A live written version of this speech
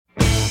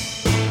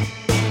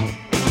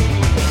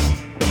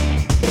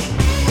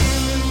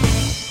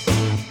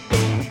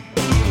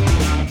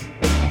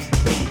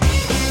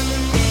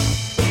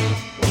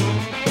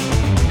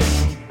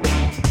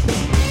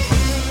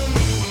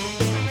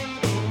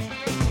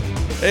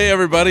Hey,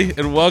 everybody,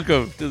 and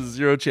welcome to the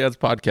Zero Chance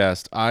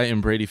Podcast. I am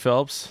Brady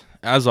Phelps.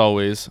 As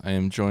always, I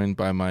am joined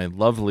by my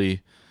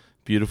lovely,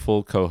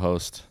 beautiful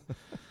co-host,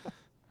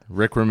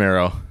 Rick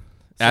Romero,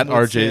 at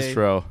RJ's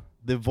Tro.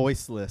 The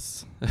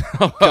voiceless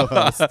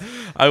co-host.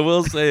 I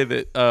will say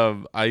that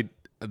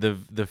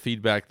the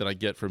feedback that I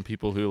get from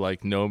people who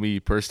know me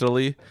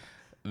personally,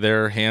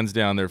 their hands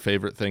down their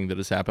favorite thing that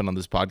has happened on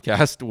this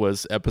podcast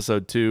was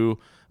episode 2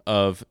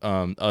 of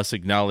us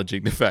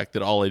acknowledging the fact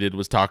that all I did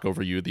was talk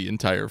over you the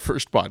entire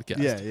first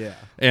podcast. Yeah.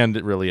 And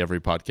really every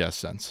podcast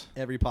since.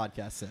 Every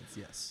podcast since,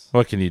 yes.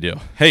 What can you do?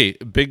 Hey,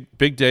 big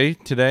day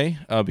today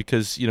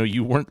because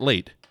you weren't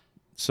late.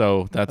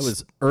 So I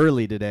was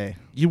early today.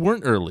 You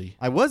weren't early.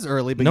 I was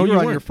early, but no, you were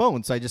on weren't. your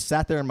phone, so I just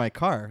sat there in my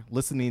car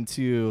listening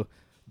to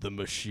The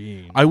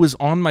Machine. I was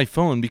on my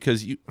phone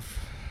because you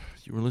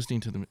were listening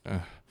to the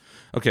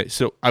Okay,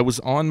 so I was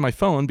on my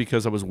phone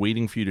because I was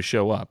waiting for you to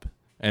show up,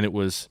 and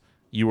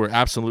you were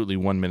absolutely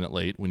 1 minute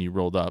late when you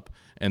rolled up.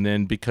 And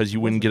then because you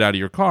wouldn't get out of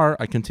your car,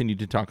 I continued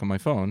to talk on my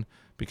phone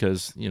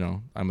because,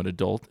 I'm an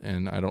adult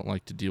and I don't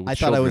like to deal with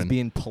children. I thought I was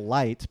being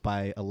polite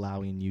by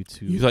allowing you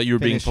to. You thought you were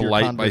being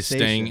polite by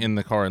staying in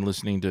the car and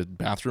listening to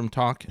bathroom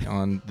talk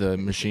on the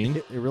machine?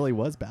 It really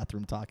was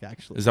bathroom talk,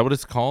 actually. Is that what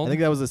it's called? I think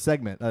that was a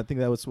segment. I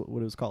think that was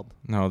what it was called.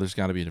 No, there's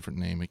got to be a different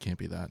name. It can't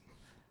be that.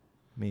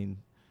 I mean,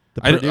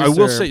 the producer, I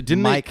will say,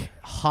 didn't Mike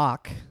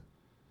Hawk.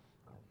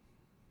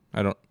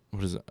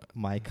 What is it?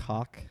 Mike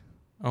Hawk.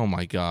 Oh,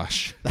 my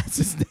gosh. That's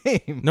his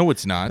name. No,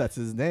 it's not. That's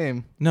his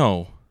name.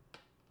 No.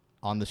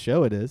 On the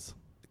show, it is.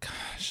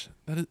 Gosh.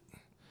 That is...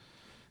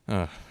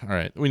 all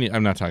right.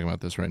 I'm not talking about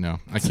this right now.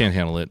 I can't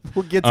handle it.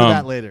 We'll get to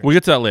that later. We'll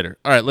get to that later.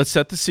 All right, let's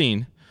set the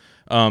scene.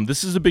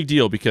 This is a big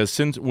deal because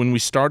when we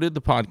started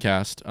the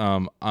podcast,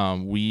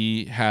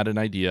 we had an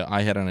idea.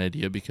 I had an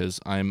idea because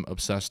I'm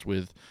obsessed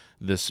with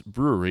this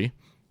brewery.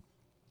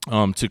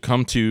 To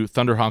come to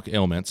Thunderhawk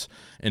Ailments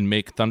and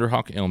make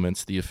Thunderhawk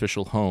Ailments the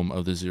official home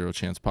of the Zero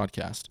Chance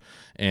Podcast.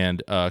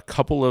 And a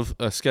couple of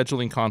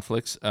scheduling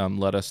conflicts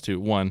led us to,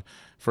 one,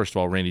 first of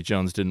all, Randy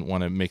Jones didn't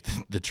want to make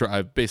the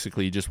drive.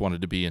 Basically, he just wanted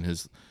to be in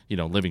his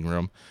living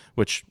room,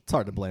 which... It's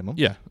hard to blame him.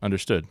 Yeah,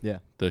 understood. Yeah.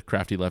 The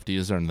crafty lefty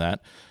has earned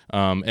that.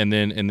 And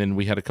then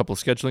we had a couple of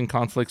scheduling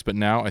conflicts, but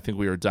now I think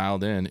we are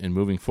dialed in and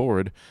moving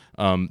forward.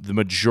 The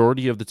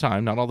majority of the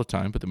time, not all the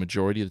time, but the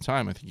majority of the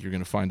time, I think you're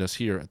going to find us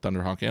here at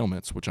Thunderhawk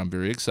Ailments, which I'm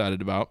very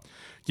excited about.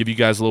 Give you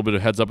guys a little bit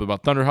of heads up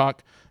about Thunderhawk.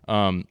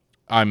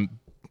 I'm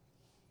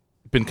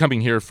been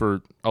coming here for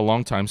a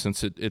long time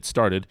since it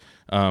started.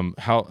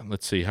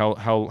 Let's see, how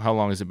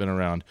long has it been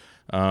around?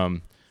 I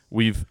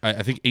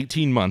think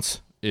 18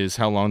 months is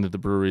how long that the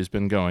brewery has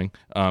been going.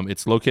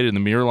 It's located in the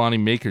Miralani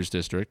Makers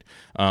District,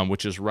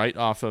 which is right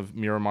off of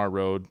Miramar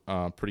Road,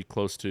 pretty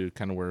close to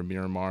kind of where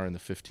Miramar and the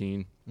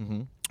 15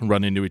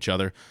 run into each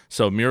other.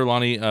 So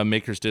Miralani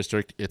Makers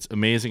District, it's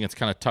amazing. It's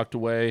kind of tucked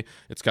away.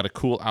 It's got a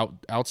cool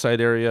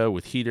outside area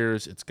with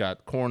heaters. It's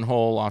got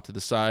cornhole off to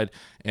the side.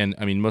 And,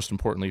 I mean, most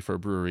importantly for a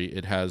brewery,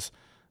 it has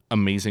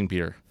amazing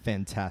beer.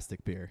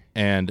 Fantastic beer.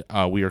 And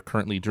we are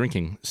currently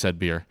drinking said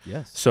beer.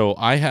 Yes. So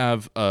I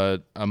have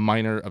a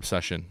minor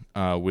obsession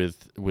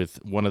with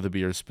one of the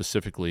beers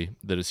specifically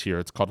that is here.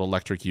 It's called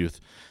Electric Youth.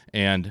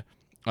 And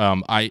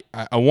I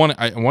want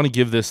to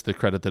give this the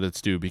credit that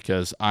it's due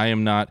because I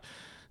am not...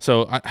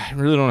 So I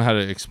really don't know how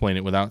to explain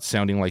it without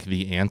sounding like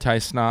the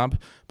anti-snob,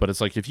 but it's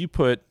like if you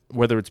put,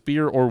 whether it's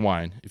beer or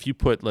wine, if you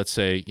put, let's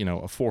say, a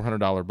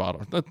 $400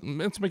 bottle,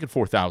 let's make it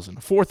 $4,000,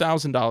 a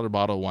 $4,000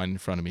 bottle of wine in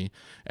front of me,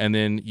 and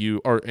then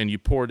you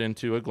pour it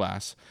into a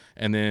glass,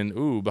 and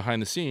then, behind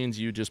the scenes,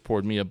 you just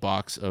poured me a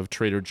box of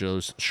Trader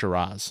Joe's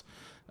Shiraz,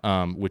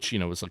 which,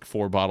 is like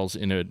 4 bottles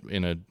in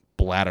a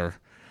bladder,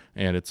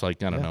 and it's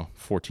like, I don't know,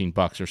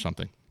 $14 or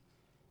something.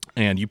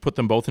 And you put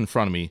them both in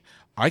front of me,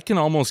 I can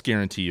almost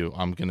guarantee you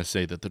I'm going to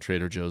say that the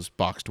Trader Joe's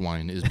boxed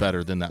wine is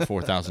better than that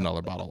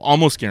 $4,000 bottle.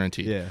 Almost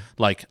guaranteed. Yeah.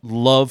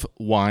 Love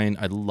wine.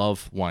 I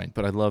love wine,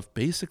 but I love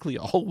basically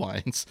all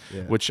wines,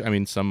 which, I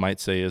mean, some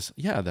might say is,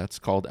 that's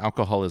called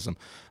alcoholism.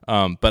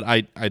 But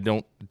I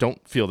don't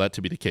feel that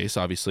to be the case,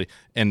 obviously.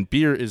 And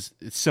beer is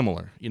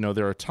similar.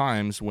 There are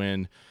times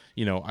when,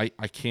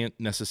 I can't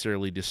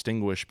necessarily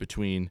distinguish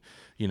between,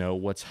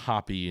 what's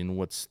hoppy and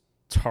what's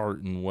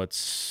tart and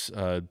what's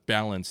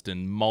balanced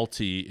and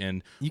malty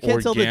and you can't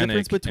organic. Tell the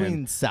difference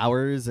between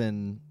sours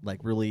and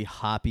really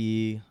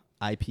hoppy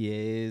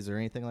IPAs or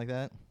anything like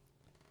that.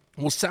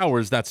 Well,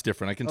 sours, that's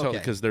different. I can tell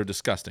because they're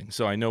disgusting.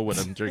 So I know when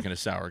I'm drinking a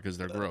sour because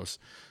they're gross.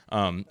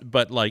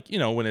 But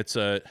when it's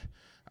a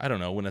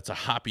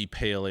hoppy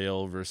pale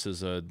ale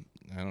versus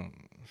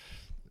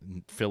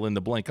fill in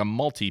the blank, a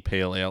malty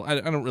pale ale.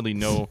 I don't really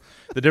know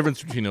the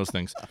difference between those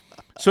things.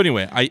 So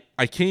anyway,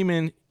 I came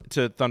in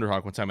to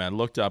Thunderhawk one time and I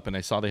looked up and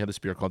I saw they had this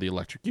beer called the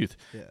Electric Youth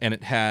and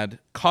it had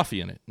coffee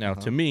in it. Now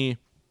to me,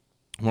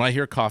 when I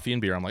hear coffee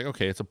and beer, I'm like,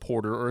 okay, it's a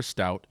porter or a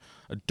stout,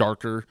 a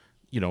darker,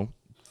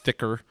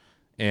 thicker,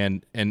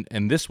 and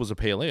this was a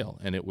pale ale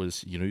and it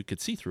was, you could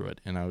see through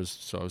it and I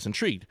was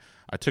intrigued.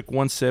 I took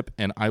one sip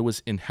and I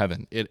was in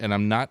heaven. And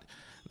I'm not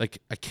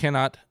I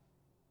cannot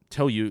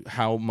tell you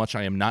how much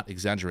I am not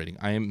exaggerating.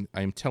 I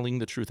am telling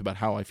the truth about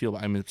how I feel.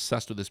 I'm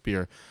obsessed with this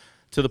beer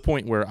to the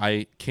point where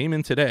I came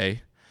in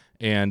today,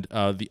 and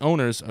the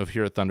owners of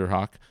here at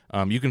Thunderhawk,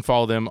 you can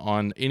follow them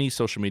on any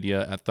social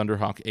media at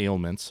Thunderhawk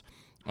Ailments.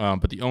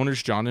 But the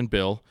owners, John and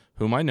Bill,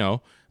 whom I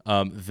know,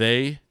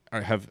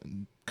 have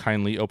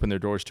kindly opened their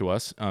doors to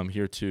us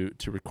here to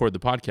record the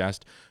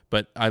podcast.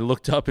 But I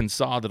looked up and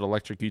saw that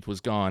Electric Youth was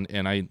gone,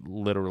 and I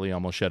literally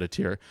almost shed a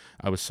tear.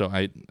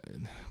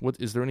 What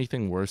is there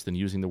anything worse than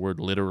using the word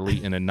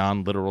literally in a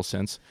non-literal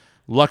sense?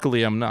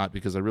 Luckily, I'm not,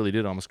 because I really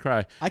did almost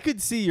cry. I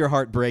could see your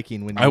heart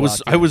breaking when you I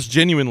walked in. was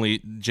genuinely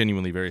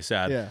very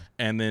sad. Yeah.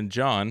 And then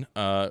John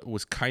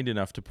was kind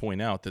enough to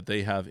point out that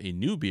they have a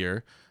new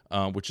beer,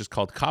 which is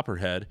called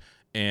Copperhead,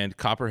 and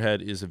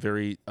Copperhead is a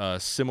very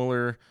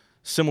similar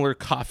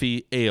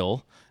coffee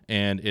ale,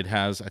 and it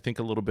has, I think,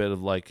 a little bit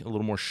of like a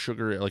little more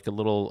sugar, like a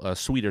little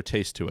sweeter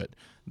taste to it.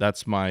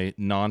 That's my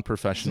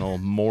non-professional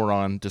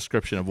moron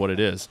description of what it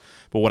is.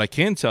 But what I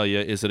can tell you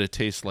is that it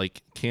tastes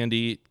like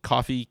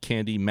coffee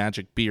candy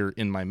magic beer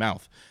in my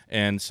mouth.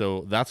 And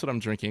so that's what I'm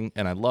drinking,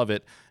 and I love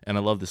it, and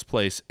I love this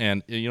place.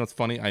 And you know, it's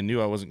funny, I knew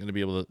I wasn't going to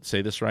be able to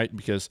say this right,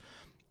 because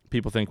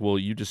people think, well,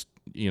 you just,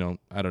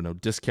 I don't know,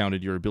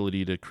 discounted your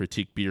ability to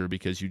critique beer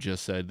because you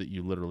just said that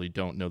you literally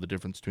don't know the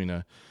difference between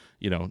a,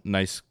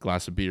 nice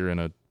glass of beer and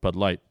a Bud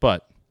Light.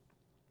 But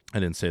I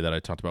didn't say that. I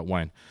talked about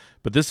wine.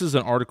 But this is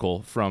an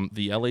article from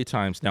the LA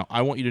Times. Now,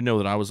 I want you to know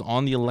that I was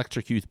on the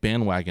Electric Youth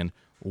bandwagon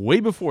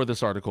way before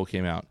this article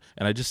came out.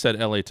 And I just said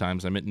LA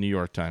Times. I meant New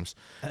York Times.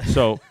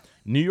 So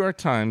New York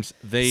Times,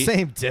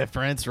 Same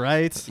difference,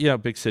 right? Yeah,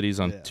 big cities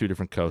on two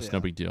different coasts. Yeah. No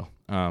big deal.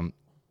 I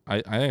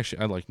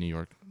like New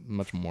York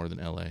much more than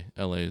LA.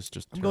 LA is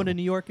just I'm going to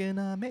New York in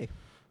May.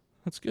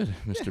 That's good,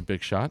 Mr.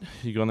 Big Shot.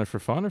 You going there for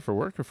fun or for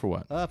work or for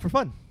what? For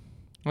fun.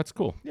 That's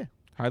cool. Yeah.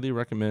 Highly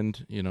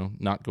recommend,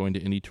 not going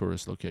to any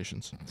tourist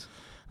locations.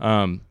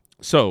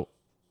 So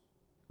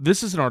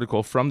this is an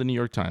article from the New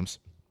York Times,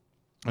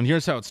 and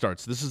here's how it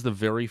starts. This is the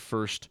very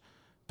first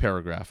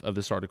paragraph of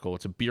this article.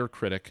 It's a beer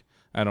critic.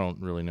 I don't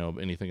really know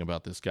anything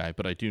about this guy,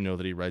 but I do know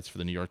that he writes for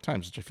the New York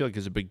Times, which I feel like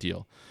is a big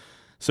deal.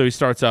 So he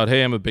starts out,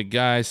 hey, I'm a big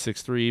guy,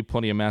 6'3",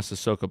 plenty of mass to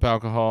soak up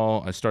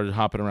alcohol. I started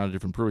hopping around to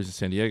different breweries in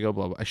San Diego,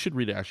 blah, blah. I should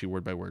read it actually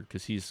word by word,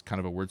 because he's kind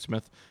of a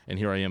wordsmith, and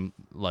here I am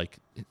like...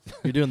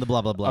 You're doing the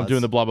blah, blah, blahs. I'm doing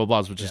the blah, blah,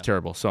 blahs, which is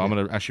terrible. So I'm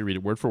going to actually read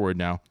it word for word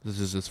now.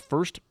 This is his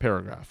first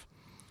paragraph.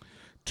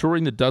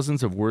 Touring the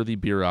dozens of worthy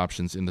beer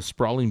options in the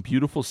sprawling,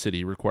 beautiful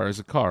city requires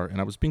a car,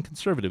 and I was being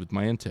conservative with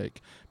my intake.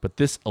 But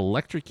this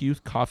Electric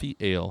Youth coffee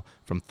ale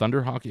from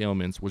Thunderhawk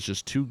Ailments was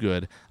just too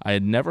good. I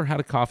had never had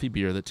a coffee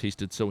beer that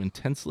tasted so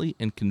intensely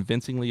and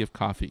convincingly of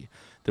coffee.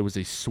 There was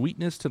a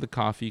sweetness to the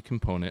coffee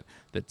component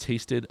that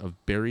tasted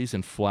of berries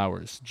and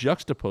flowers,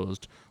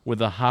 juxtaposed with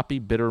the hoppy,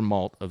 bitter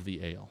malt of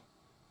the ale.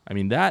 I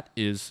mean, that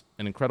is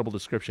an incredible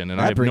description, and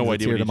I have no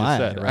idea what he just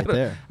said. I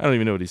don't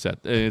even know what he said.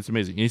 It's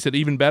amazing. And he said,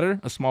 even better,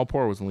 a small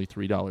pour was only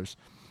 $3.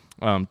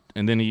 And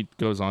then he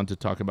goes on to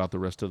talk about the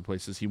rest of the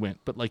places he went.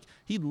 But,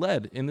 he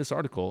led in this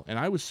article, and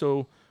I was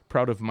so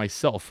proud of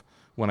myself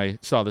when I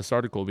saw this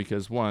article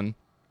because, one,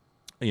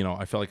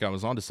 I felt like I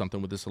was onto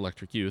something with this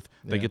Electric Youth.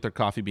 They get their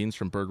coffee beans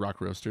from Bird Rock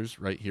Roasters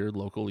right here,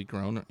 locally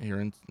grown,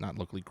 not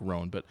locally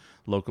grown, but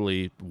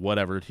locally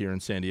whatever here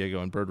in San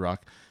Diego and Bird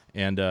Rock.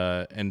 And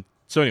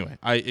so anyway,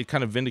 it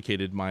kind of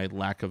vindicated my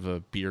lack of a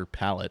beer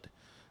palate.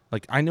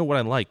 I know what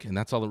I like, and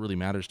that's all that really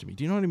matters to me.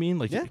 Do you know what I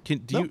mean?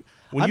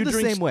 I'm the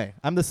same way.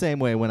 I'm the same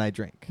way when I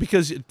drink.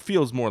 Because it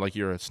feels more like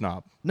you're a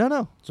snob.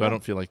 No. So I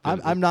don't feel like...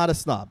 I'm not a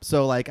snob.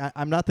 So,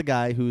 I'm not the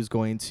guy who's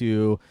going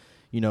to,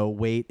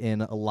 wait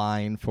in a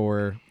line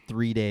for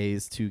 3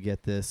 days to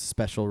get this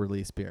special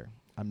release beer.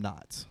 I'm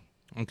not.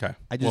 Okay.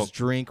 I just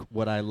drink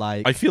what I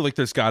like. I feel like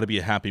there's got to be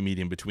a happy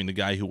medium between the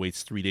guy who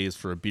waits 3 days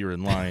for a beer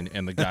in line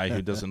and the guy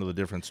who doesn't know the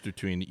difference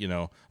between,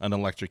 an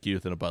Electric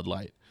Youth and a Bud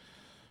Light.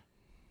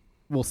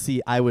 Well,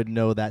 see, I would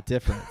know that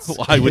difference.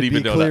 Well, I would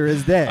even know clear that.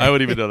 As day. I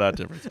would even know that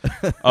difference.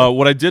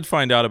 What I did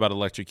find out about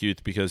Electric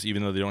Youth, because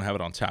even though they don't have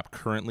it on tap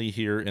currently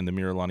here in the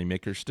Miralani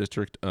Makers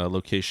District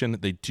location,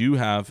 they do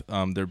have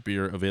their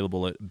beer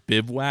available at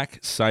Bivouac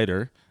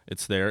Cider.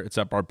 It's there. It's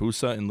at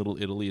Barbusa in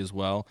Little Italy as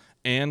well,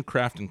 and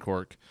Craft and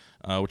Cork,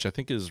 which I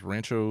think is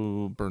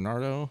Rancho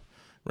Bernardo,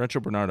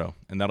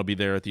 and that'll be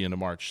there at the end of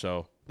March.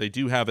 So they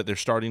do have it. They're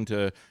starting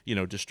to,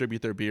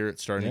 distribute their beer.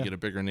 It's starting to get a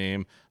bigger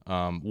name.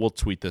 We'll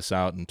tweet this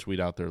out and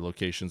tweet out their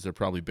locations. They're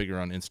probably bigger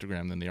on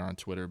Instagram than they are on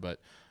Twitter, but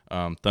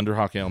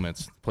Thunderhawk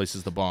Ailments, place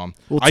is the bomb.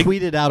 We'll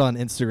tweet it out on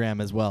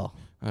Instagram as well.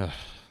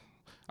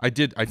 I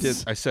did.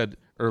 I said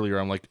earlier,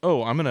 I'm like,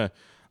 oh, I'm gonna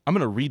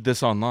read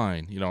this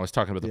online. I was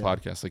talking about the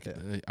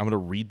podcast. I'm gonna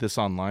read this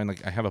online.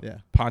 I have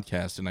a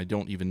podcast and I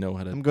don't even know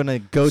how to. I'm gonna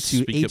go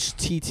to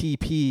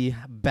http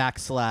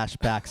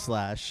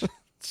 //.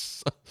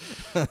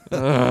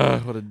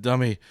 What a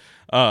dummy.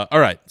 All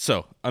right,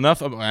 so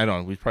enough. I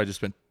don't know. We probably just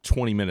spent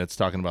 20 minutes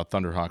talking about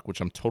Thunderhawk, which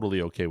I'm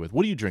totally okay with.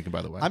 What are you drinking,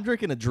 by the way? I'm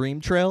drinking a Dream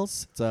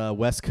Trails. It's a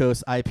West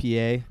Coast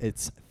IPA.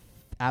 It's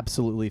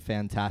absolutely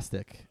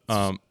fantastic.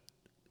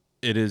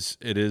 It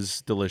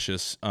is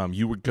delicious.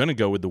 You were gonna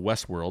go with the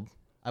Westworld.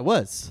 I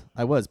was,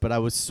 but I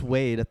was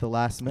swayed at the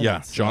last minute.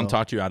 Yeah, John so,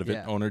 talked you out of it.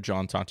 yeah. Owner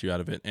John talked you out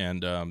of it,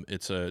 and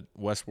it's a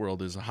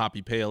Westworld is a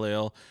hoppy pale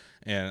ale,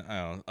 and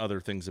other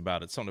things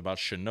about it. Something about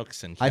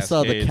Chinooks and Cascades. I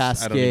saw the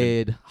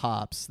Cascade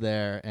hops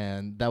there,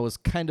 and that was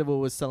kind of what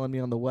was selling me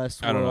on the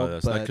Westworld. I don't know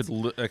this.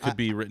 But That could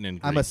be written in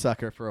Greek. I'm a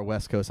sucker for a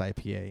West Coast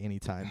IPA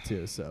anytime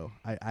too, so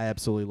I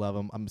absolutely love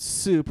them. I'm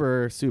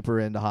super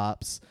into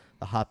hops.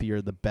 The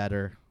hoppier, the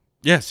better.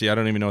 Yeah, see, I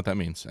don't even know what that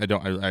means. I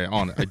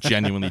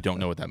genuinely don't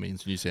know what that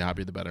means. When you say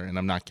happier the better, and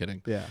I'm not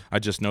kidding. Yeah. I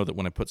just know that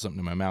when I put something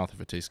in my mouth, if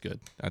it tastes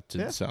good. That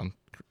didn't sound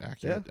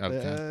accurate. Yeah.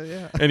 Okay.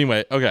 Yeah.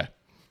 Anyway, okay.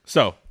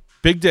 So,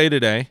 big day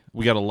today.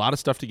 We got a lot of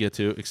stuff to get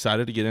to.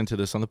 Excited to get into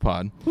this on the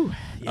pod. Whew,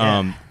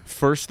 yeah.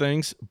 First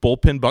things,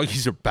 bullpen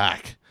buggies are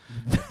back.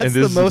 That's and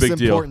this the most is a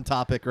big important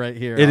topic right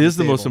here. It is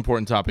the most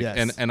important topic.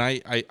 Yes. And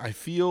I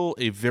feel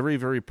a very,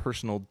 very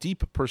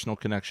deep personal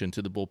connection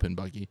to the bullpen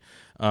buggy.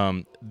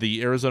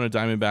 The Arizona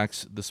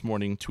Diamondbacks this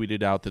morning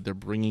tweeted out that they're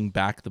bringing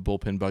back the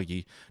bullpen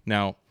buggy.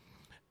 Now,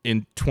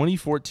 in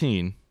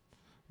 2014,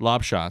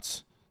 Lob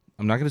Shots,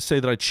 I'm not going to say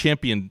that I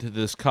championed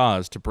this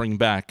cause to bring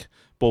back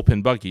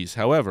bullpen buggies.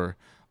 However,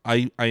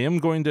 I am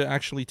going to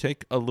actually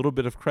take a little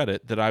bit of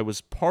credit that I was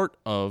part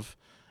of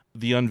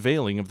the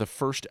unveiling of the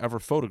first ever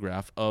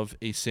photograph of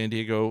a San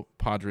Diego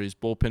Padres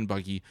bullpen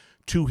buggy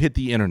to hit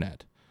the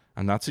internet.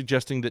 I'm not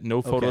suggesting that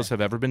no photos have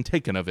ever been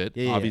taken of it.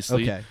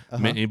 Obviously, Okay.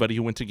 Uh-huh. Anybody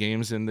who went to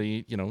games in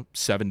the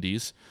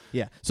 70s.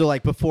 Yeah. So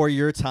like before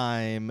your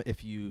time,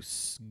 if you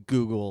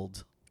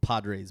Googled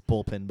Padres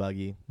bullpen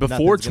buggy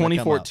Before nothing's gonna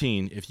come up.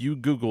 2014, if you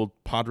Googled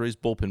Padres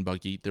bullpen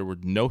buggy, there were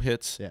no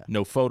hits, Yeah.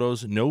 no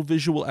photos, no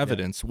visual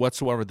evidence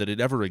whatsoever that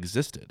it ever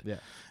existed. Yeah.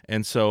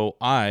 And so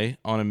on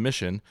a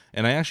mission,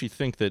 and I actually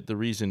think that the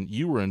reason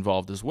you were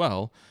involved as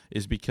well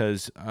is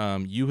because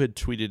you had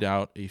tweeted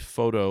out a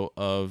photo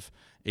of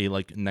a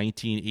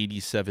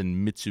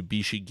 1987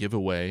 Mitsubishi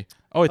giveaway.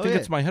 Oh, I think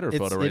it's my header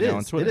photo right now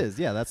on Twitter. It is.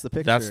 Yeah, that's the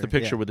picture. That's the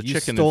picture with the You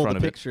chicken in stole front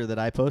of the it. picture that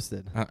I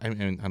posted. I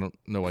mean, I don't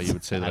know why you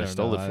would say that I, don't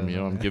stole know, it I from don't you.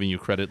 know. I'm giving you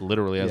credit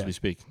literally as Yeah. we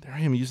speak. There I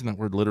am using that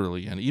word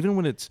literally again. Even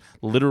when it's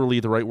literally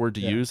the right word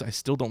to Yeah. use, I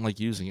still don't like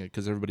using it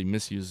because everybody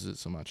misuses it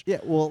so much. Yeah.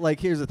 Well,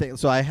 here's the thing.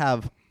 So I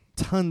have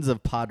tons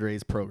of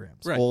Padres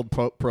programs, Right. old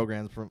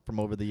programs from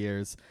over the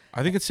years.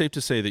 I think it's safe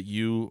to say that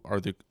you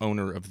are the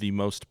owner of the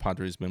most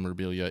Padres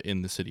memorabilia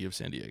in the city of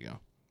San Diego.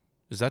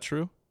 Is that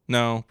true?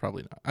 No,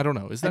 probably not. I don't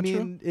know. Is that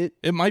true?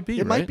 It might be.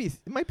 It right?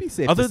 might be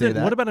safe. Other to say than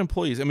that. what about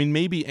employees? I mean,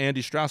 maybe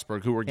Andy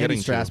Strasburg, who we're Andy getting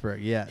Strasburg?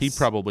 to. Yes, He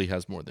probably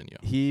has more than you.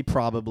 He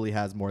probably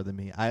has more than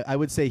me. I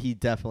would say he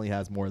definitely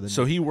has more than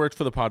So me. he worked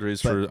for the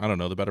Padres for, I don't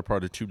know, the better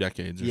part of 2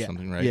 decades or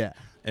something, right? Yeah.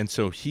 And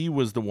so he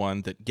was the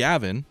one that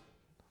Gavin,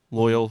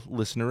 loyal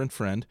listener and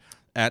friend,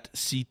 at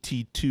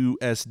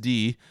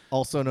CT2SD.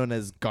 Also known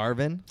as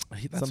Garvin.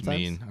 That's sometimes.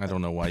 mean. I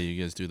don't know why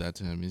you guys do that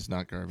to him. He's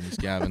not Garvin. He's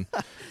Gavin.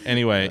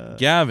 Anyway,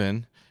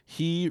 Gavin,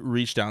 he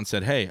reached out and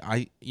said, hey,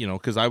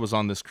 because I was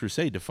on this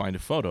crusade to find a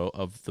photo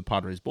of the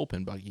Padres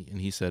bullpen buggy. And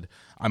he said,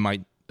 I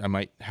might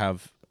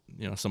have,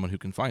 someone who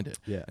can find it.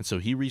 Yeah. And so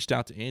he reached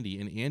out to Andy,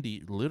 and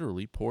Andy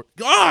literally poured,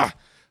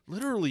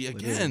 literally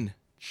again.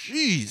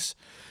 Jeez.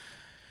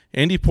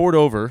 Andy poured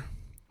over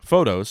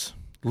photos,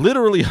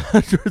 literally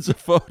hundreds of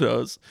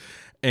photos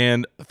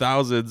and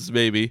thousands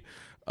maybe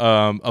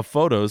of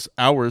photos,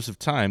 hours of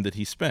time that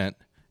he spent,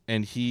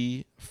 and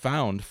he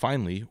found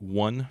finally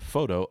one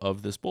photo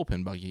of this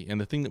bullpen buggy. And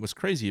the thing that was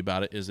crazy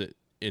about it is that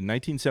in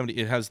 1970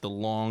 it has the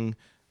long,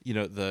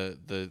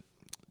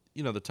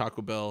 the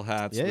Taco Bell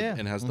hats,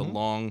 and has the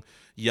long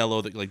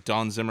yellow that like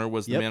Don Zimmer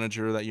was the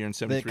manager that year in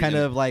 '73. That kind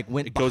of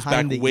went. It goes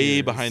back the way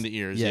ears. behind the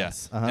ears,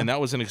 Yes. yeah. And that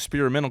was an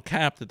experimental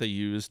cap that they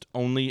used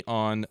only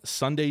on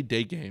Sunday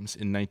day games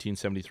in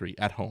 1973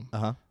 at home.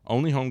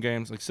 Only home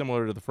games, like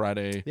similar to the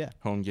Friday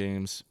home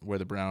games, where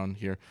the brown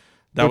here.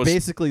 That was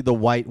basically the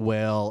white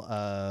whale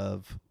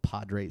of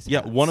Padres.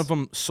 Yeah, hats. one of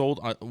them sold.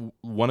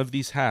 One of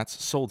these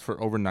hats sold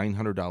for over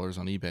 $900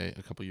 on eBay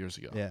a couple years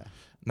ago. Yeah.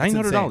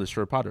 $900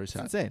 for a Padres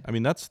hat. That's insane. I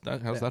mean, how's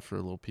that for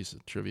a little piece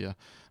of trivia?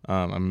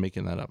 I'm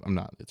making that up. I'm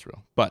not. It's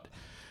real. But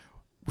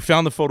we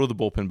found the photo of the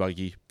bullpen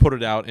buggy, put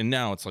it out, and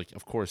now it's like,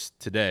 of course,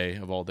 today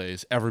of all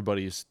days,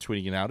 everybody's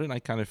tweeting it out, and I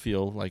kind of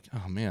feel like,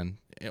 oh man,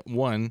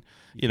 one,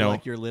 you feel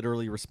like you're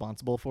literally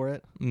responsible for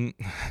it.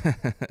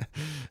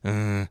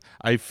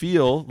 I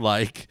feel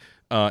like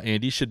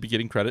Andy should be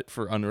getting credit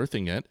for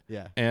unearthing it.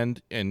 Yeah.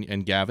 And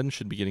Gavin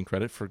should be getting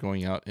credit for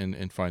going out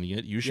and finding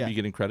it. You should be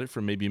getting credit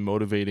for maybe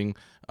motivating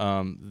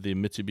the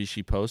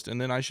Mitsubishi Post,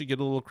 and then I should get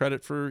a little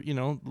credit for,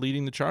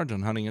 leading the charge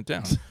on hunting it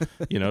down,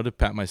 to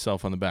pat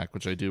myself on the back,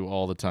 which I do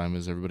all the time,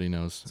 as everybody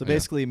knows. So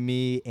basically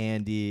me,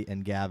 Andy,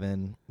 and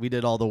Gavin, we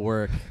did all the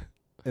work.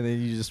 And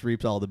then you just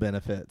reaped all the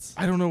benefits.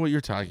 I don't know what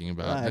you're talking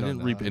about. I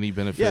didn't reap any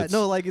benefits. Yeah,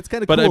 no, it's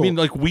kind of cool. But I mean,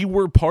 we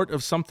were part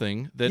of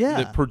something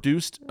that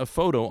produced a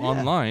photo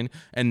online,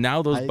 and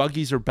now those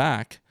buggies are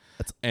back.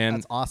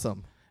 That's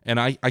awesome. And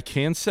I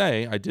can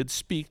say I did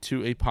speak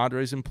to a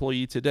Padres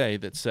employee today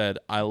that said,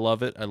 I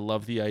love it. I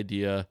love the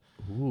idea.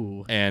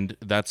 Ooh. And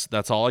that's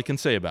all I can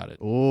say about it.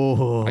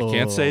 Ooh. I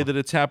can't say that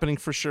it's happening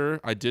for sure.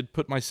 I did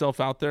put myself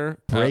out there.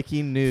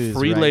 Breaking news.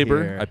 Free right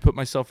labor. here. I put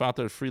myself out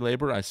there free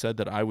labor. I said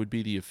that I would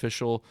be the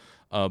official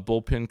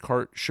bullpen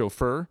cart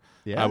chauffeur.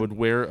 Yeah. I would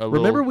wear a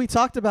Remember we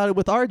talked about it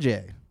with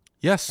RJ.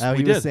 Yes, How we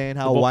he did. was saying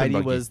how The bullpen Whitey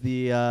buggy.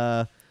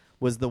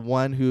 was the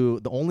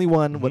only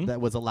one Mhm.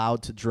 that was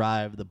allowed to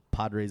drive the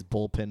Padres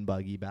bullpen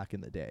buggy back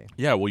in the day.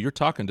 Yeah, well, you're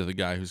talking to the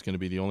guy who's going to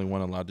be the only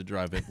one allowed to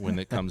drive it when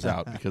it comes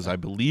out, because I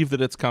believe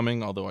that it's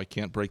coming, although I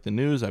can't break the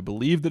news. I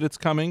believe that it's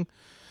coming,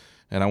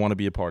 and I want to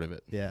be a part of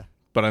it. Yeah.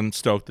 But I'm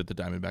stoked that the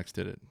Diamondbacks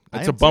did it. I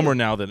It's a am bummer too.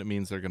 now that it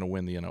means they're going to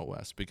win the NL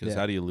West, because Yeah.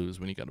 how do you lose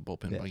when you got a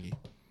bullpen Yeah. buggy?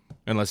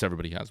 Unless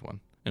everybody has one,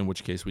 in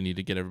which case we need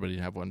to get everybody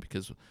to have one,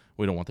 because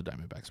we don't want the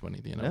Diamondbacks winning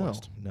the NL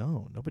West.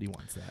 No, nobody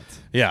wants that.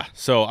 Yeah,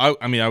 so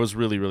I mean, I was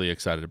really, really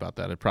excited about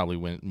that. I probably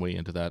went way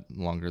into that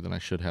longer than I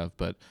should have.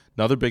 But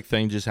another big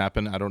thing just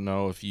happened. I don't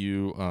know if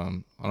you, I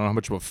don't know how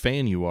much of a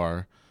fan you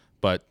are,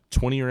 but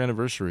 20-year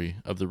anniversary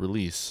of the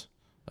release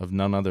of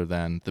none other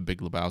than The Big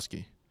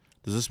Lebowski.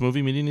 Does this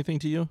movie mean anything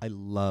to you? I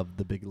love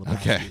The Big Lebowski.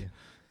 Okay.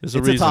 There's It's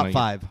a reason top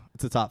 5.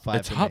 It's a top 5.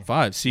 It's for top me.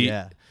 5. See,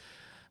 Yeah.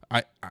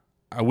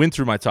 I went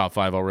through my top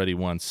 5 already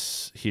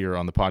once here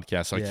on the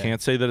podcast, so Yeah. I can't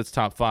say that it's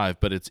top 5,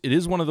 but it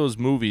is one of those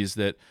movies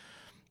that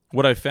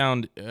what I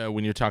found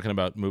when you're talking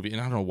about movie, and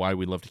I don't know why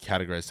we love to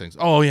categorize things.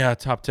 Oh, yeah,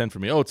 top 10 for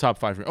me. Oh, top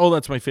 5 for me. Oh,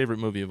 that's my favorite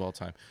movie of all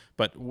time.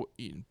 But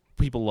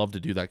people love to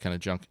do that kind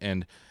of junk,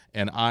 and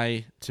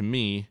it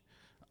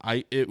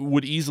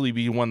would easily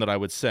be one that I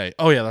would say,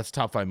 oh, yeah, that's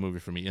top 5 movie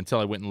for me, until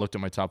I went and looked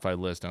at my top 5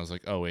 list, and I was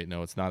like, oh, wait,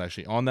 no, it's not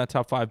actually on that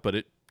top 5, but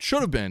it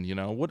should have been, you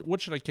know. What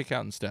should I kick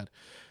out instead?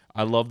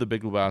 I love The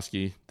Big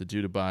Lebowski, The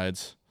Dude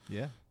Abides,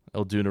 Yeah.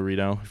 El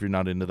Dunarito, if you're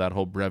not into that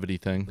whole brevity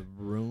The thing.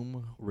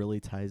 room really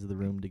ties the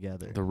room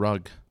together. The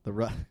Rug.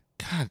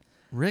 God,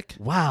 Rick.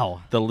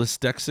 Wow. The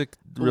Listexic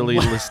really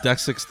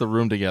Listexics the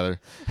room together.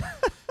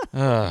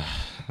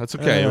 That's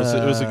okay. It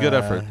was a good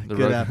effort. The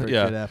Good Rug. effort.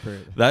 Yeah. Good effort.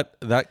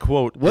 That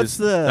quote.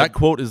 That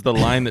quote is the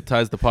line that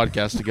ties the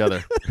podcast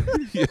together.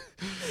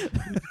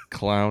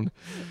 Clown.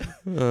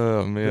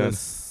 Oh man. The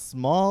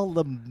Small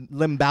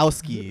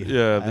Limbowski.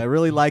 Yeah, I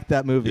really like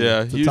that movie.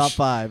 Yeah, it's a top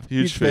 5.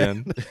 Huge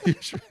fan.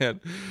 Huge fan.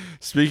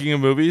 Speaking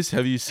of movies,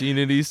 have you seen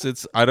any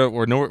since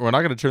we're not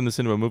going to turn this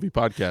into a movie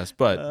podcast,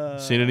 but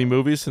seen any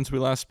movies since we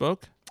last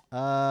spoke?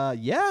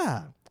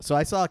 Yeah. So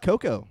I saw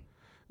Coco.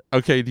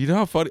 Okay, do you know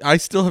how funny? I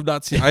still have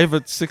not seen. I have a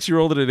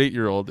 6-year-old and an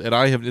 8-year-old, and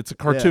it's a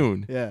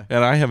cartoon. Yeah.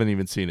 And I haven't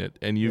even seen it,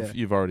 and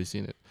you've already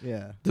seen it.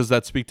 Yeah. Does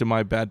that speak to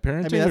my bad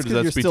parenting, I mean, that's or does that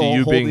because you're speak still to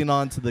you holding being?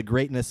 on to the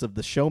greatness of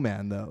the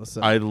showman, though.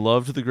 So I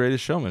loved The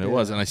Greatest Showman. It Yeah.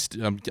 was,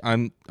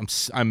 and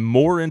I'm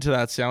more into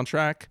that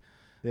soundtrack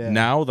yeah.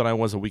 now than I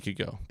was a week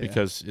ago,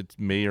 because it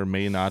may or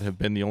may not have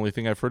been the only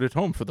thing I've heard at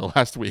home for the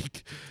last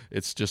week.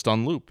 It's just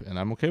on loop, and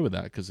I'm okay with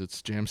that because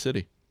it's Jam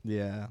City.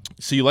 Yeah.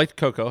 So you liked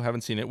Coco,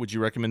 haven't seen it. Would you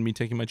recommend me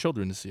taking my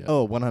children to see it?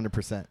 Oh,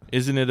 100%.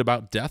 Isn't it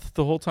about death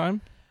the whole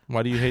time?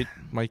 Why do you hate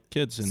my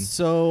kids? And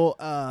So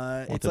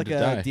it's them like to a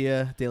die.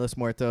 Dia de los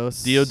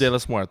Muertos. Dia de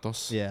los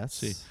Muertos. Yes.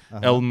 Sí. Uh-huh.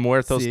 El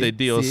Muertos Sí, de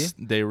Dios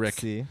sí, de Rick.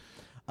 sí.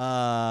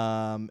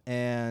 I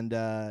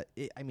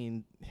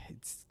mean,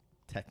 it's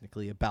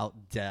technically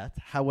about death.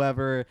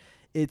 However,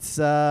 it's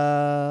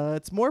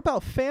more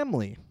about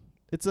family.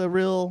 It's a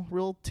real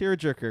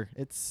tearjerker.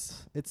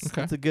 It's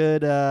Okay. it's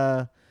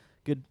a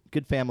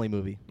good family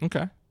movie.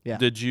 Okay. Yeah.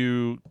 Did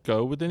you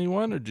go with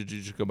anyone, or did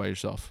you just go by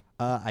yourself?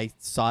 I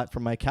saw it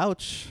from my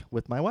couch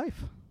with my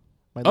wife,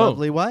 my Oh.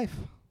 lovely wife.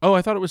 Oh,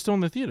 I thought it was still in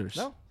the theaters.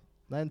 No,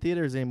 not in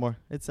theaters anymore.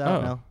 It's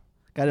out Oh. now.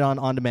 Got it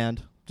on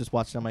demand. Just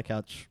watched it on my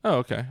couch. Oh,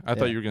 okay. I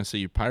thought Yeah. you were going to say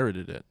you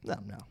pirated it. No.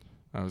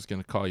 I was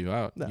going to call you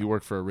out. No. You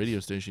work for a radio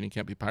station. You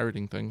can't be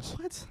pirating things.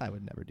 What? I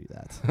would never do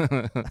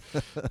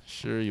that.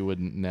 Sure you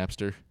wouldn't,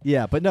 Napster.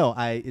 Yeah, but no,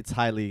 it's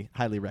highly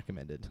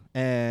recommended,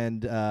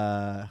 and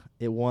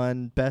it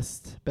won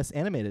best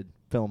animated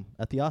film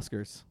at the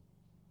Oscars.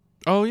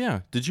 Oh,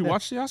 yeah. Did you Yeah.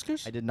 watch the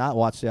Oscars? I did not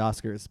watch the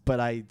Oscars, but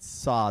I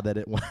saw that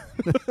it won.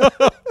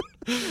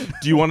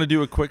 Do you want to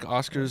do a quick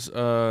Oscars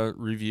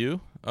review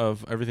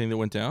of everything that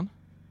went down?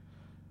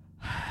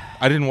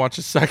 I didn't watch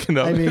a second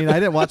of I it. mean, I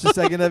didn't watch a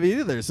second of it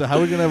either. So how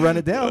are we gonna run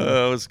it down?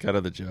 That was kind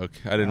of the joke.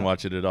 I didn't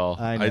watch it at all.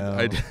 I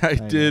know.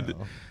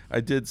 I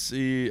did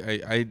see.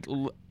 I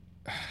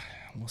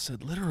almost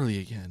said literally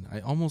again.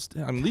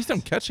 At least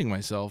I'm catching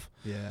myself.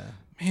 Yeah.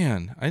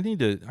 Man, I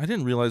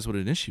didn't realize what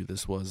an issue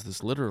this was.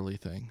 This literally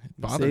thing. It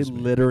You say bothers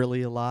me.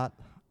 literally a lot.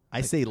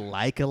 I say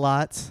like a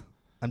lot.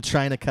 I'm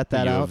trying to cut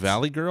that Are you out. a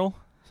Valley girl?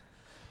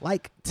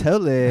 Like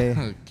totally.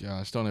 Oh,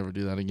 gosh, don't ever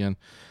do that again.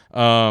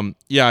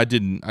 Yeah, I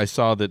didn't. I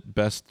saw that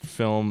best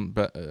film,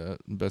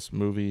 best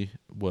movie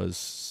was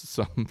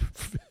some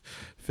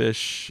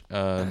fish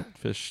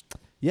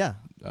Yeah.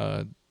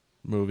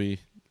 movie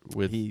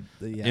with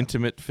yeah.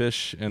 intimate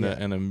fish and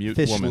Yeah. a mute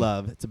Fish woman.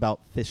 love. It's about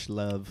fish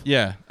love.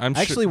 Yeah, I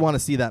actually want to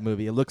see that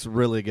movie. It looks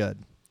really good.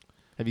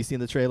 Have you seen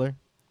the trailer?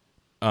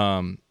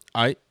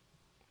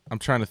 I'm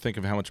trying to think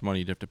of how much money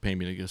you'd have to pay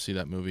me to go see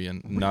that movie,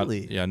 and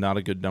Really? not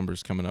a good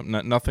number's coming up.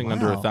 Nothing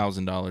under Wow.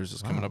 $1,000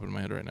 is coming up in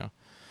my head right now.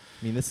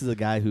 I mean, this is a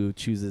guy who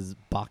chooses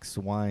boxed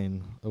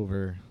wine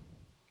over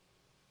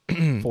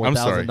I'm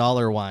sorry.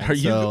 $4,000 wine. Are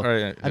you? so, all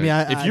right, I mean,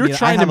 if you're I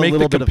trying have to make a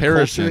little the bit of culture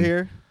comparison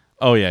here.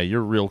 Oh yeah,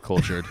 you're real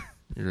cultured.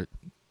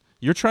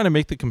 You're trying to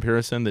make the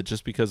comparison that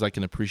just because I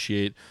can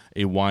appreciate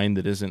a wine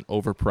that isn't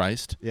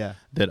overpriced, Yeah.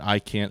 that I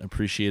can't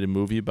appreciate a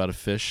movie about a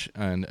fish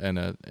and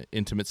a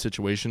intimate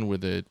situation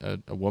with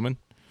a woman,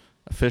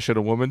 a fish and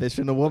a woman. Fish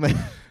and a woman.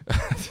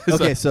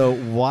 Okay, so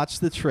watch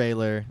the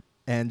trailer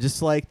and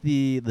just like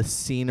the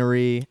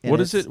scenery. And What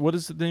is it? What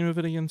is the name of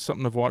it again?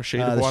 Something of water.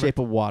 Shade of The water. Shape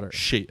of Water.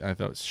 Shade. I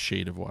thought it was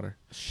Shade of Water.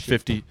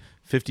 Shape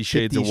 50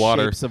 shades 50 of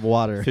water. Shapes of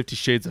water. 50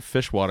 shades of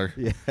fish water.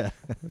 Yeah.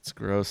 That's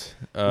gross.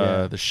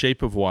 Yeah. The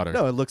Shape of Water.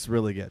 No, it looks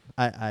really good.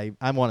 I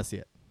want to see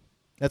it.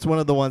 That's one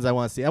of the ones I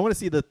want to see. I want to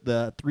see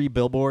the Three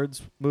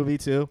Billboards movie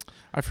too.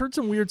 I've heard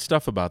some weird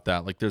stuff about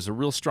that. Like there's a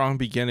real strong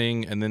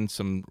beginning and then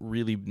some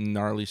really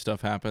gnarly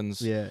stuff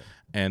happens. Yeah.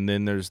 And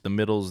then there's the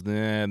middles,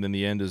 and then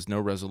the end is no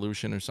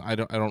resolution or so. I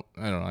don't know.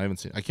 I haven't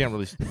seen. I can't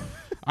really.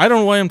 I don't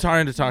know why I'm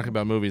trying to talk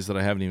about movies that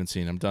I haven't even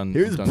seen. I'm done.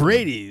 Here's I'm done.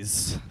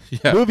 Brady's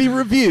Yeah. movie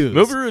reviews.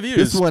 Movie reviews.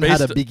 This one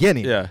had a based-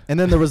 beginning. Yeah. And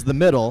then there was the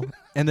middle,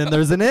 and then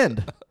there's an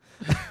end.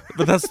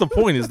 But that's the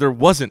point. Is there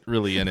wasn't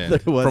really an end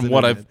There wasn't from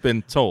what an I've end.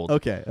 been told.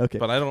 Okay.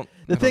 But I don't.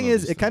 The thing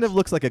is, it kind of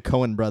looks like a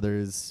Coen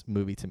Brothers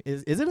movie to me.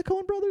 Is it a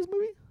Coen Brothers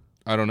movie?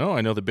 I don't know. I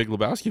know the Big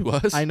Lebowski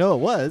was. I know it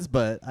was,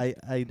 but I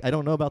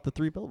don't know about the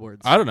Three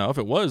Billboards. I don't know if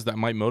it was. That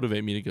might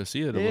motivate me to go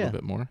see it a Yeah. little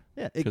bit more.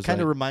 Yeah, it 'Cause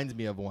kind of I- reminds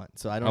me of one.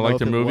 So I don't I know like if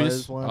their it movies.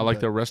 was one, I like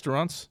but their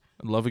restaurants.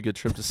 I love a good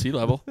trip to sea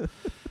level.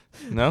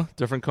 No,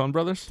 different Coen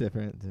Brothers.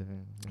 different.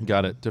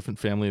 Got it. Different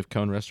family of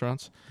Coen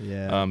restaurants.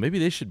 Yeah. Maybe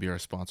they should be our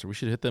sponsor. We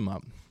should hit them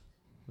up.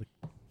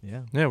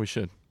 Yeah. Yeah, we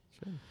should.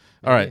 Sure.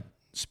 All right.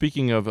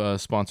 Speaking of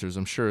sponsors,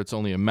 I'm sure it's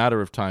only a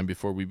matter of time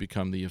before we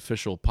become the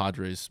official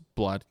Padres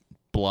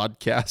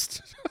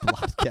Blodcast.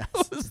 Podcast.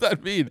 What does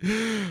that mean?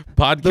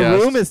 Podcast. The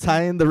room is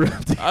tying the room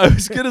together. I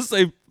was gonna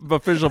say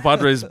official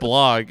Padres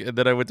blog, and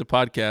then I went to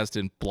podcast,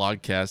 and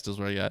blogcast is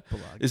where I got.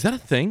 Blog. Is that a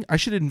thing? I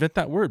should invent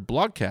that word.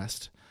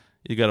 Blogcast.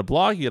 You got a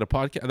blog, you got a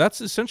podcast.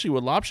 That's essentially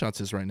what Lob Shots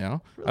is right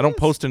now. I don't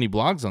post any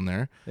blogs on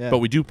there, Yeah. but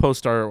we do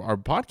post our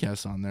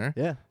podcasts on there.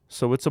 Yeah.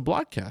 So it's a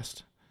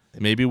blogcast.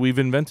 Maybe we've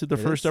invented the It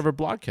first is. ever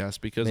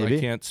blogcast because Maybe. I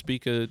can't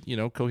speak a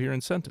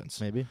coherent sentence.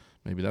 Maybe.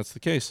 Maybe that's the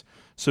case.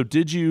 So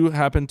did you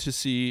happen to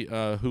see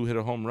who hit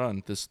a home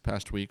run this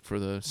past week for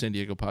the San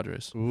Diego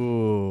Padres?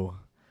 Ooh.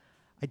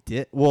 I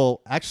did. Well,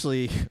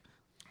 actually,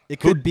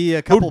 it Who- could be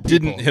a couple who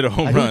didn't people. hit a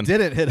home Who run?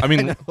 didn't hit? I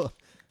mean, know.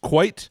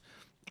 Quite.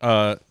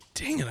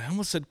 Dang it! I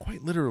almost said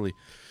quite literally.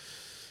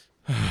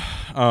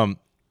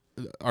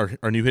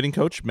 Our new hitting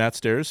coach Matt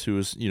Stairs, who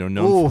is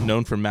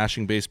known for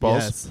mashing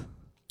baseballs. Yes.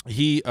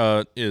 He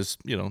is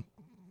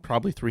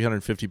probably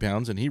 350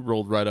 pounds, and he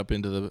rolled right up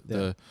into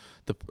the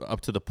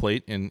up to the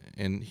plate,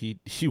 and he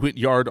went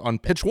yard on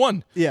pitch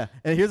one. Yeah,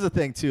 and here's the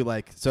thing too,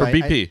 like so For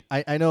BP.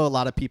 I know a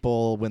lot of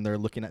people when they're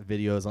looking at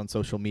videos on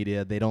social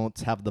media, they don't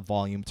have the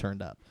volume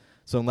turned up.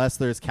 So unless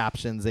there's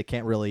captions, they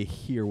can't really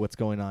hear what's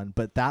going on.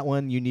 But that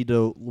one, you need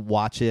to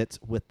watch it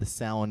with the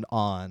sound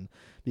on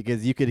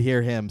because you could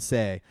hear him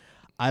say,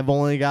 "I've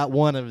only got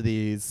one of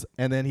these,"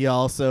 and then he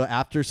also,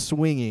 after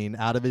swinging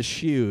out of his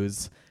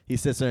shoes, he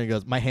sits there and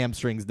goes, "My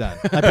hamstring's done.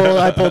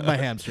 I pulled my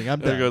hamstring. I'm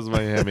There done." goes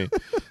Miami.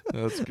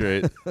 That's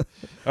great.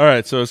 All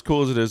right, so as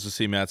cool as it is to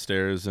see Matt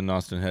Stairs and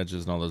Austin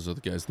Hedges and all those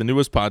other guys, the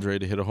newest Padre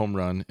to hit a home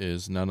run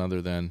is none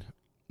other than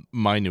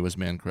my newest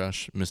man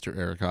crush, Mr.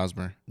 Eric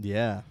Hosmer.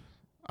 Yeah.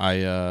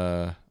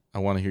 I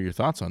want to hear your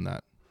thoughts on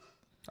that.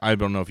 I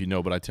don't know if you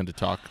know, but I tend to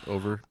talk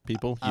over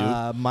people.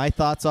 You? My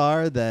thoughts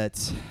are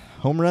that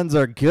home runs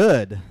are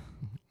good.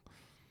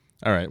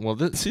 All right. Well,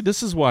 this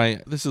is why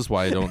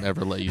I don't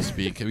ever let you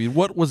speak. I mean,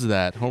 what was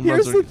that? Home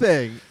Here's runs are. the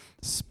thing: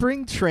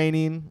 spring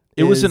training.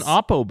 It was an is-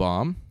 oppo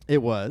bomb. It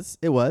was,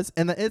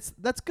 and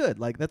that's good.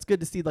 Like that's good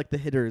to see like the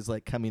hitters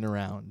like coming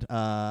around.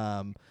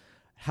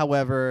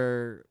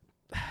 However,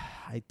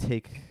 I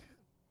take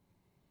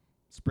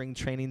spring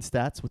training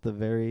stats with a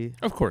very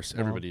Of course,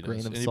 small everybody grain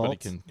does. of Anybody salt.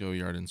 can go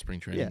yard in spring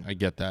training. Yeah. I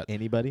get that.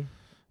 Anybody?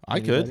 I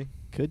Anybody?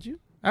 Could you?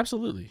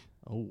 Absolutely.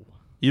 Oh,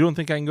 You don't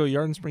think I can go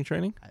yard in spring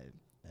training?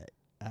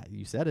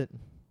 you said it.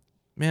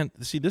 Man,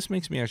 see, this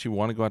makes me actually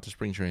want to go out to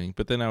spring training,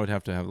 but then I would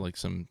have to have like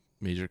some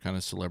major kind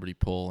of celebrity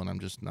pull, and I'm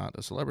just not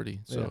a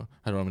celebrity, so Yeah.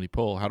 I don't have any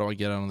pull. How do I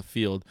get out on the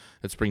field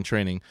at spring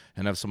training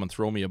and have someone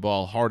throw me a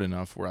ball hard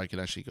enough where I could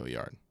actually go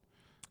yard?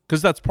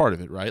 Because that's part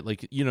of it, right?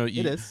 Like, It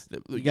is.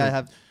 You you gotta know,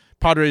 have.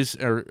 Padres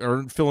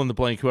or fill in the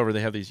blank, whoever,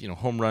 they have these,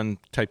 home run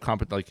type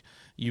like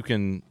you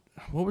can.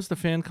 What was the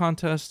fan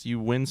contest? You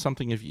win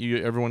something if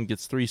everyone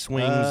gets 3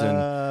 swings,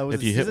 and Was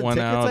if it you hit season one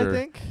tickets, out, I or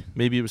think?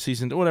 maybe it was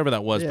season, whatever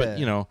that was. But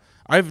Yeah.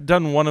 I've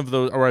done one of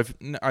those, or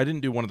I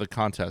didn't do one of the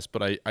contests,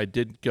 but I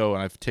did go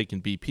and I've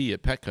taken BP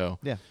at Petco.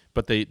 Yeah.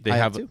 But they I have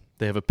have too.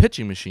 they have a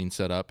pitching machine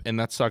set up, and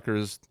that sucker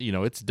is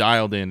it's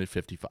dialed in at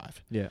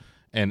 55, Yeah.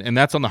 and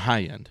that's on the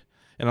high end.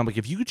 And I'm like,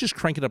 if you could just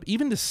crank it up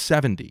even to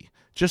 70,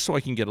 just so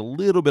I can get a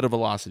little bit of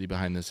velocity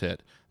behind this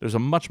hit, there's a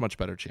much, much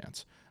better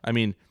chance. I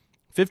mean,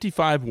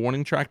 55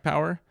 warning track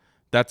power,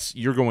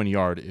 you're going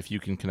yard if you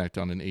can connect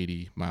on an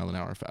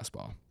 80-mile-an-hour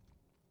fastball,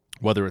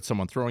 whether it's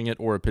someone throwing it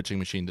or a pitching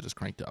machine that is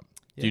cranked up.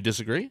 Yeah. Do you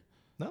disagree?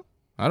 No.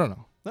 I don't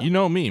know. No. You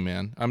know me,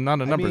 man. I'm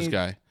not a numbers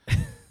guy.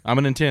 I'm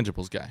an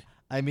intangibles guy.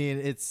 I mean,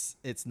 it's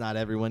not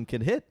everyone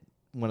can hit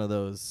one of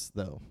those,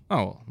 though.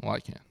 Oh, well, I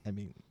can. I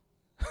mean,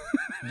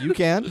 you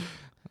can.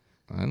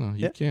 I know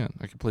you can.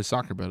 I can play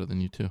soccer better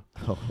than you too.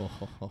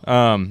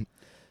 Oh.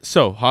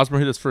 So Hosmer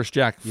hit his first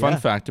jack. Fun Yeah.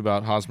 fact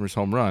about Hosmer's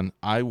home run: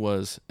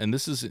 and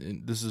this is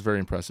very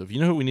impressive. You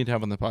know who we need to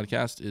have on the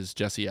podcast is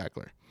Jesse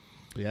Agler.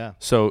 Yeah.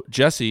 So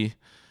Jesse,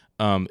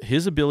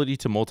 his ability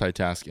to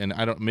multitask,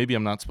 and maybe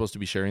I'm not supposed to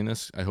be sharing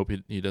this. I hope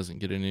he doesn't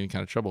get in any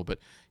kind of trouble. But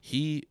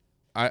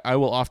I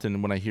will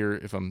often, when I hear,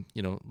 if I'm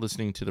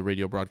listening to the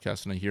radio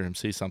broadcast and I hear him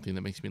say something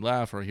that makes me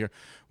laugh, or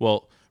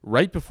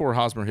right before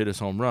Hosmer hit his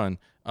home run,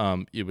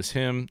 it was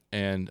him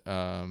and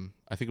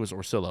I think it was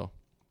Orsillo.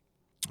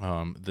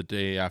 The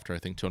day after, I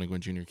think Tony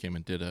Gwynn Jr. came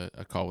and did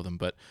a call with him,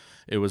 but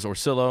it was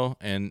Orsillo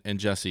and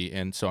Jesse,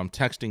 and so I'm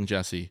texting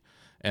Jesse,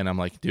 and I'm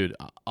like, dude,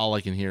 all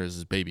I can hear is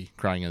his baby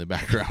crying in the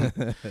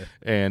background,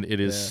 and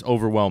it is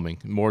overwhelming,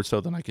 more so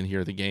than I can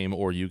hear the game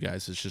or you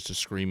guys. It's just a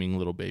screaming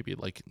little baby,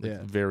 like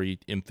very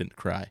infant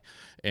cry,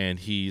 and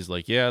he's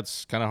like, yeah,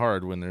 it's kind of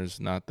hard when there's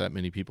not that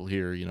many people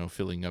here,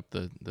 filling up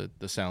the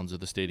sounds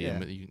of the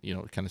stadium. Yeah.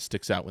 It kind of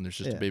sticks out when there's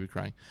just a baby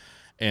crying.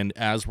 And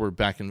as we're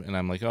back and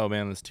I'm like, oh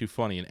man, that's too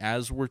funny. And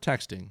as we're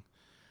texting,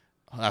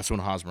 that's when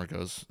Hosmer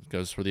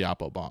goes for the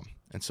oppo bomb.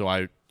 And so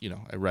I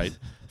write,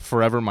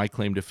 forever my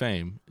claim to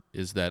fame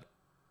is that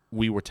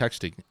we were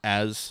texting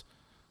as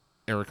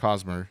Eric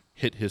Hosmer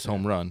hit his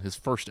home run, his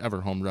first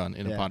ever home run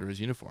in a Padres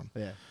uniform.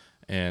 Yeah.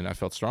 And I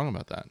felt strong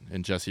about that.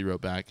 And Jesse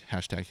wrote back,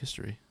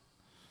 #history.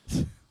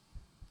 This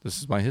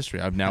is my history.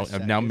 I've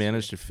now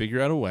managed to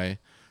figure out a way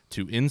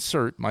to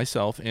insert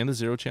myself and the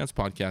Zero Chance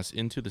podcast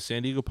into the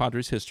San Diego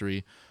Padres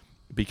history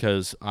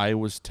because I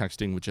was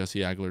texting with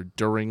Jesse Agler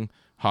during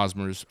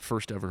Hosmer's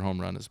first ever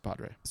home run as a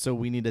Padre. So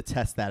we need to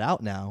test that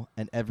out now,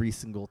 and every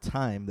single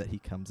time that he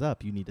comes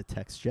up, you need to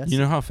text Jesse. You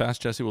know how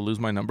fast Jesse will lose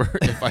my number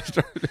if I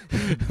start...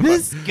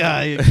 This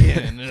guy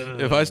again.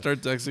 If I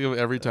start texting him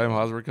every time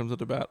Hosmer comes at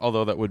the bat,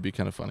 although that would be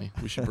kind of funny.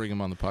 We should bring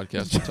him on the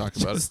podcast to talk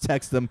about it. Just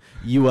text him,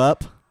 you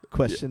up? ?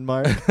 That's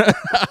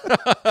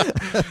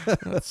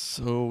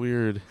so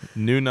weird.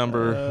 New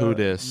number, who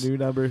dis? New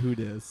number, who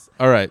dis?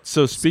 All right.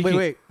 So speaking.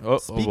 Wait.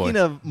 Speaking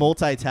of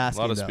multitasking,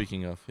 a lot of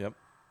speaking of. Yep.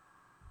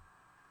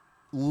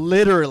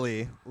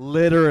 Literally.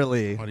 Why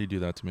do you do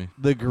that to me?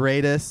 The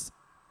greatest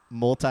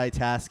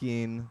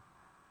multitasking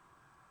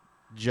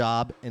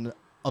job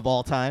of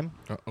all time.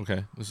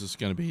 Okay, this is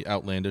going to be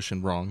outlandish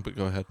and wrong, but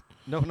go ahead.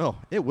 No,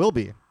 it will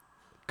be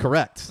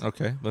correct.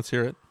 Okay, let's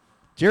hear it.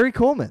 Jerry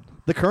Coleman,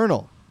 the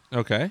Colonel.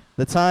 Okay.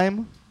 The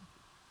time,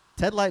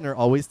 Ted Leitner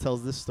always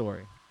tells this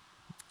story.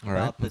 All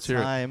right, let's hear it.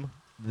 The time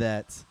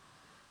that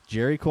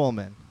Jerry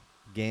Coleman,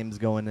 game's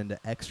going into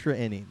extra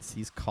innings.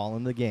 He's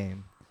calling the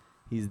game.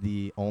 He's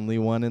the only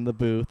one in the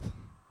booth.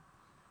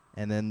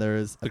 And then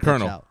there's a pitch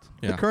Colonel. out.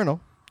 Yeah. The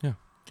Colonel. Yeah,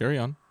 carry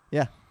on.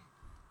 Yeah.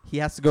 He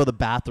has to go to the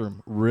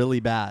bathroom really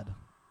bad.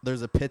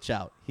 There's a pitch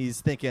out. He's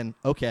thinking,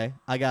 okay,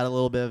 I got a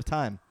little bit of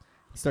time.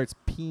 He starts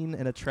peeing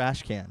in a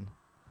trash can.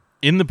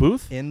 In the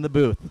booth? In the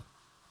booth.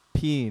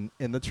 Peeing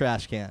in the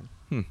trash can.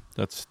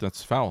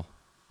 That's foul.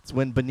 It's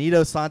when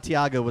Benito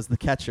Santiago was the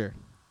catcher.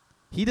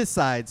 He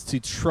decides to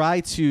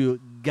try to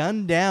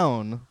gun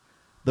down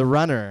the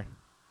runner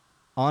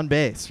on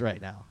base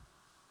right now.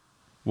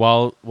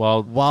 While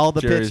the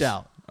Jerry's, pitch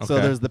out. Okay.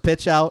 So there's the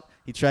pitch out.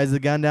 He tries to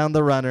gun down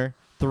the runner,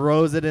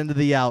 throws it into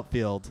the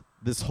outfield.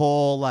 This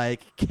whole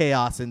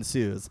chaos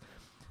ensues.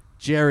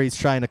 Jerry's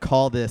trying to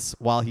call this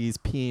while he's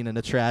peeing in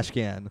a trash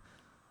can.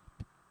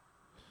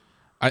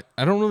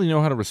 I don't really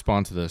know how to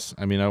respond to this.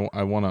 I mean,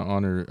 I want to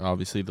honor,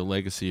 obviously, the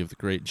legacy of the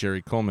great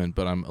Jerry Coleman,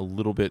 but I'm a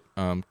little bit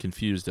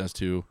confused as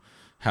to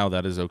how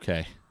that is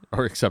okay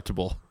or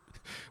acceptable.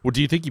 Well,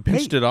 do you think he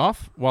pitched it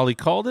off while he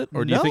called it,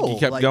 or do you think he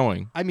kept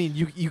going? I mean,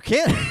 you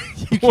can't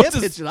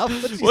pitch it off.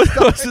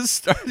 What's his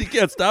start? He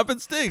can't stop.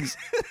 It stings.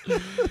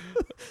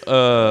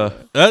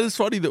 That is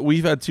funny that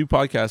we've had two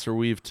podcasts where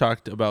we've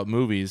talked about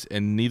movies,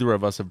 and neither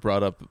of us have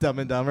brought up Dumb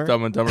and Dumber.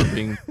 Dumb and Dumber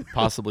being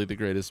possibly the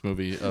greatest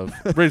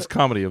greatest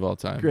comedy of all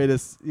time.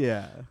 Greatest,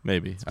 yeah.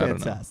 Maybe. It's I don't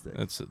know. fantastic.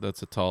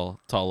 That's a tall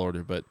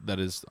order, but that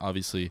is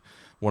obviously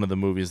one of the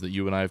movies that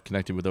you and I have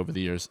connected with over the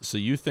years. So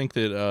you think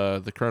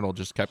that the Colonel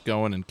just kept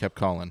going and kept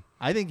calling?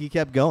 I think he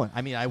kept going.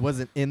 I mean, I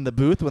wasn't in the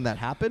booth when that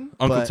happened.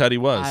 Uncle Teddy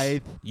was.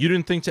 You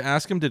didn't think to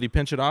ask him, did he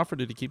pinch it off or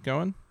did he keep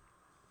going?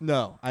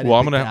 No. I'm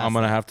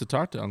gonna have to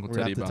talk to Uncle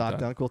Teddy about that. Talk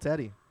to Uncle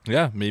Teddy.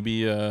 Yeah,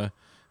 maybe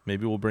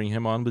we'll bring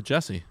him on with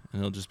Jesse,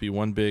 and it'll just be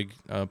one big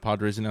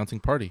Padres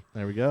announcing party.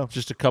 There we go.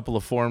 Just a couple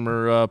of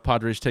former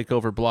Padres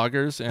takeover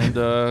bloggers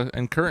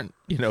and current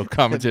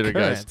commentator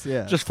guys.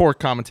 Yeah. Just 4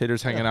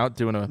 commentators hanging out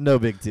doing a no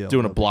big deal.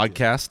 Doing a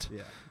blogcast.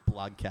 Yeah,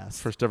 blogcast.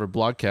 First ever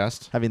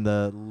blogcast. Having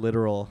the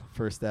literal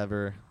first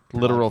ever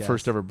Literal Blogcast.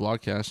 first ever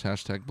blogcast.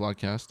 Hashtag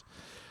blogcast.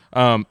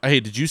 Hey,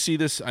 did you see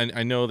this?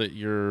 I know that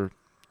you're.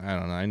 I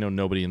don't know. I know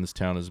nobody in this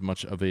town is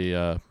much of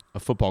a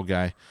football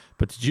guy,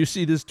 but did you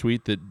see this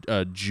tweet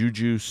that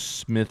Juju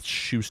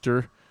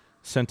Smith-Schuster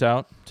sent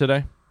out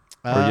today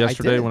or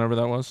yesterday, whenever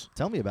that was?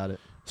 Tell me about it.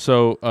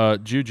 So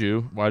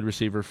Juju, wide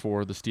receiver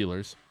for the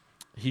Steelers,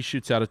 he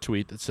shoots out a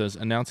tweet that says,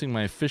 announcing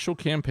my official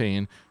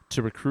campaign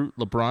to recruit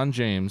LeBron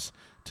James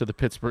to the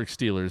Pittsburgh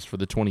Steelers for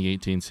the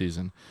 2018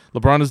 season.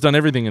 LeBron has done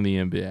everything in the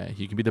NBA.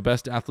 He can be the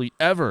best athlete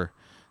ever.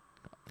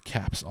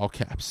 Caps, all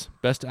caps.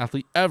 Best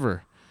athlete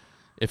ever.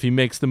 If he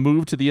makes the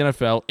move to the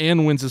NFL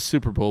and wins a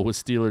Super Bowl with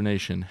Steeler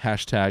Nation.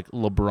 Hashtag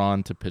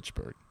LeBron to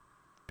Pittsburgh.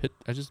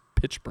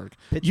 Pittsburgh.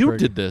 You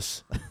did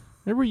this.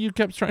 Remember you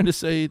kept trying to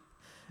say,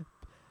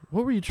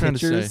 what were you trying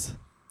to say?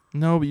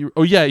 No, but you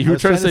were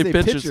trying to say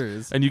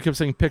pictures, and you kept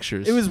saying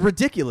pictures. It was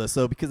ridiculous,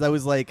 though, because I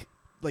was like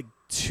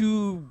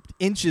 2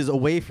 inches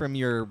away from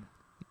your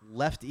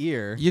left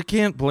ear. You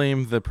can't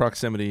blame the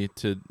proximity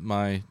to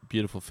my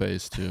beautiful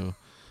face to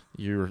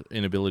your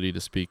inability to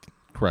speak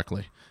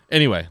correctly.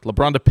 Anyway,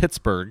 LeBron to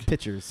Pittsburgh.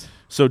 Pictures.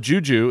 So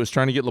Juju is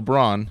trying to get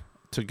LeBron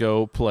to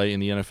go play in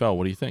the NFL.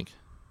 What do you think?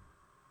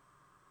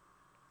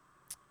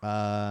 Do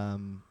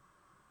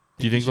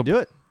you think should do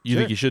it? You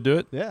think you should do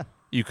it? Yeah.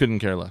 You couldn't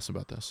care less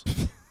about this.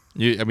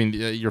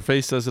 Your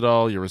face says it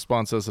all. Your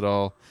response says it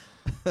all.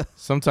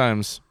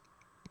 Sometimes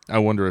I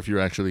wonder if you're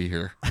actually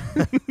here.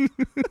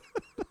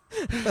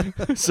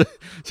 so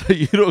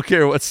you don't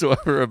care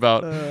whatsoever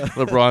about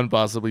LeBron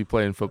possibly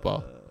playing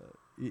football.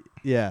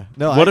 Yeah.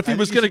 No. What if he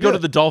was going to go to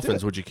the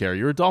Dolphins? Would you care?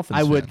 You're a Dolphins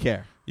fan. I would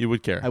care. You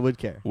would care. I would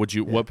care. Would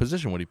you? Yeah. What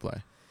position would he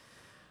play?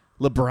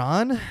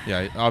 LeBron?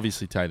 Yeah,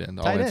 obviously tight end.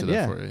 I'll answer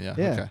that for you. Yeah.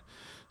 Okay.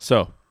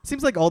 So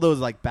seems like all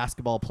those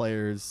basketball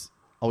players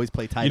always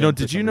play tight end.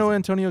 Did you know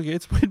Antonio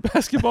Gates played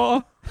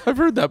basketball? I've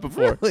heard that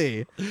before.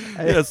 Really?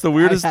 Yeah, it's the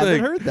weirdest thing. I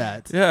haven't heard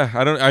that. Yeah,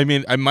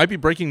 I might be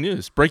breaking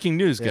news. Breaking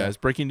news, guys.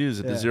 Breaking news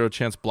at the Zero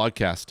Chance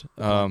Blogcast.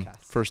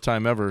 First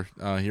time ever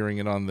hearing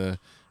it on the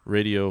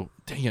radio.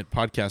 Dang it,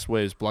 podcast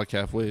waves,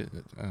 blogcast waves.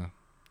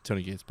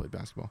 Tony Gates played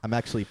basketball. I'm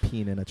actually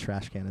peeing in a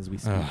trash can as we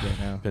speak right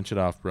now. Pinch it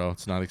off, bro.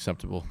 It's not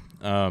acceptable.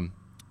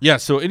 Yeah,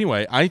 so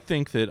anyway, I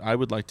think that I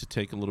would like to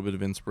take a little bit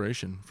of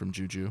inspiration from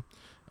Juju.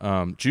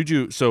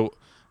 So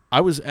I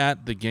was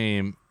at the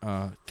game.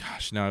 Now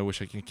I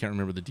wish I can't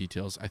remember the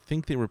details. I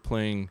think they were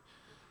playing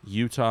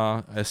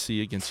Utah, SC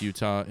against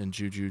Utah, and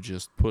Juju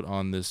just put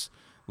on this,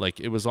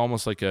 it was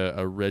almost like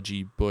a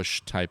Reggie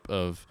Bush type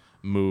of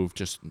move,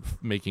 just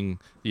making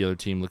the other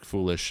team look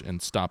foolish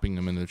and stopping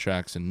them in their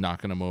tracks and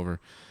knocking them over.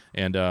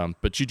 And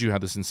but Juju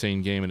had this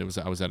insane game, and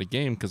I was at a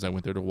game because I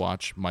went there to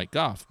watch Mike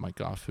Goff,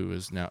 who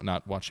is now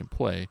not watching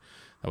play.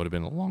 That would have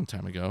been a long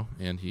time ago,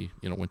 and he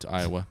went to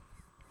Iowa.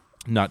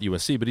 Not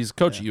USC, but he's a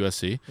coach at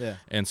USC. Yeah.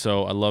 And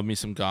so I love me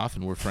some Goff,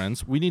 and we're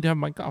friends. We need to have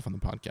Mike Goff on the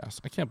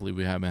podcast. I can't believe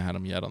we haven't had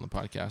him yet on the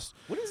podcast.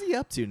 What is he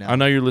up to now? I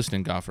know you're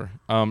listening, Goffer.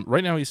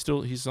 Right now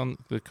he's on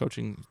the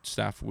coaching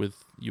staff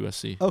with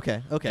USC.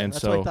 Okay. And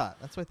that's what I thought.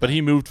 But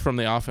he moved from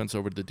the offense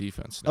over to the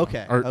defense now.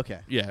 Okay.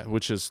 Yeah,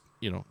 which is,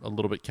 a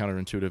little bit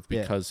counterintuitive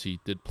because he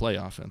did play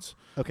offense.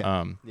 Okay.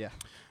 Yeah.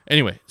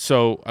 Anyway,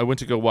 so I went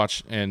to go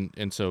watch,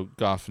 and so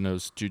Goff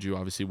knows Juju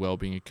obviously well,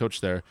 being a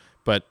coach there.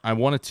 But I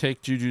want to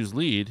take Juju's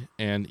lead,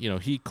 and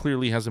he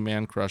clearly has a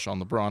man crush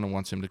on LeBron and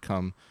wants him to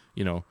come,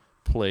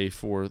 play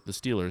for the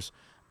Steelers.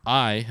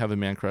 I have a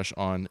man crush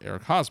on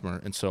Eric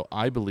Hosmer, and so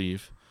I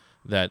believe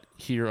that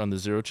here on the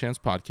Zero Chance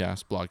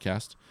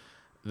blogcast,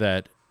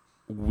 that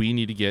we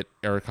need to get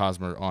Eric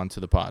Hosmer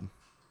onto the pod.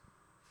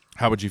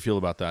 How would you feel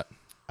about that?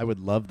 I would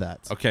love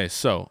that. Okay,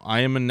 so I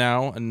am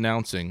now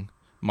announcing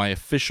my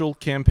official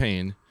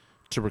campaign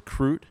to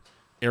recruit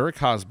Eric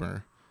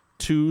Hosmer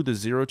to the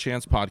Zero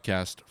Chance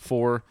podcast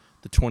for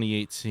the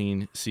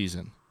 2018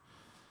 season.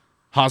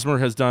 Hosmer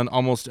has done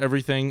almost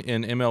everything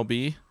in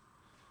MLB,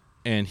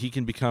 and he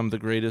can become the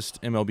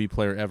greatest MLB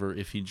player ever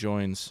if he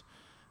joins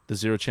the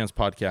Zero Chance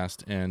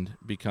podcast and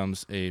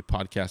becomes a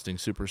podcasting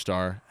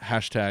superstar.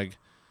 Hashtag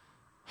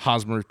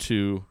Hosmer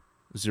to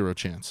Zero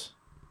Chance.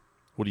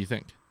 What do you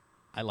think?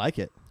 I like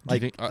it.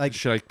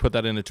 Should I put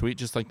that in a tweet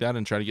just like that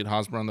and try to get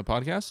Hosmer on the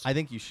podcast? I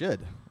think you should.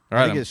 All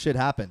right, I think it should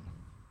happen.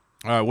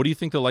 All right, what do you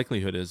think the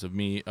likelihood is of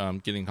me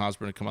getting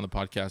Hosmer to come on the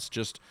podcast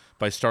just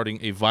by starting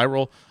a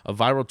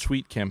viral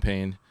tweet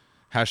campaign,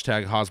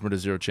 hashtag Hosmer to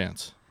Zero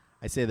Chance?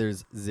 I say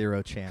there's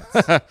zero chance.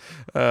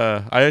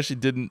 I actually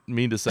didn't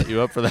mean to set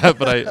you up for that,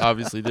 but I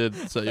obviously did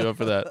set you up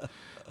for that.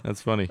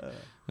 That's funny.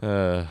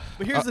 But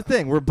here's the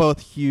thing. We're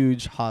both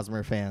huge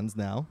Hosmer fans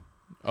now.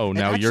 Oh,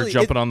 now you're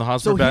jumping on the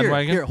Hosmer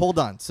bandwagon? Here, hold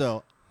on.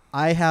 So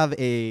I have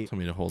a... Tell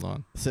me to hold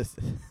on.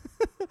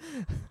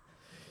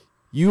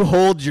 You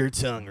hold your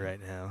tongue right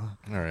now.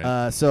 All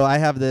right. So I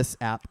have this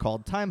app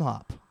called Time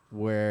Hop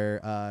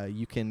where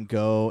you can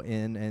go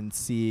in and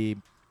see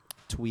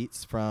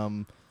tweets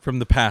from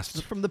the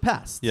past. From the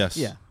past. Yes.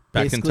 Yeah.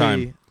 Back in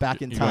time.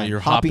 Back in time. You're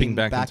hopping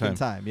back in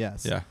time.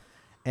 Yes. Yeah.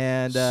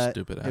 And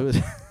stupid app. it was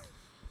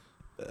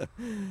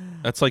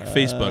That's like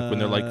Facebook when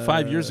they're like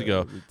 5 years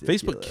ago.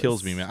 Ridiculous. Facebook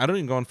kills me, man. I don't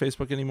even go on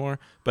Facebook anymore,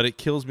 but it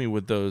kills me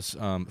with those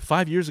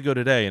 5 years ago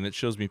today, and it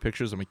shows me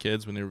pictures of my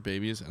kids when they were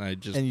babies, and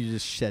you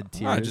just shed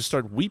tears. I just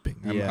start weeping.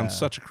 Yeah. I'm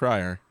such a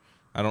crier.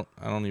 I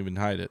don't even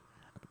hide it,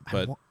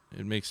 but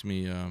it makes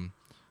me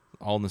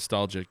all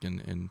nostalgic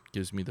and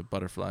gives me the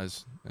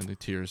butterflies and the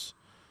tears.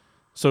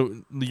 So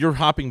you're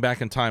hopping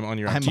back in time on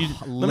your. I'm let me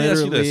ask you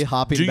literally this.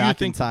 hopping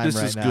back in time this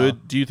right is now.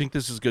 good? Do you think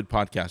this is good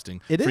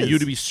podcasting? It for is. you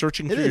to be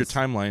searching It through your is.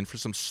 timeline for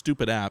some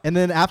stupid app. And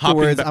then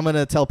afterwards, I'm going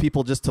to tell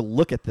people just to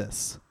look at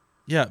this.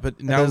 Yeah, but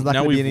And now there's not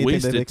gonna be we've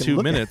anything that they wasted can 2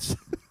 look at. minutes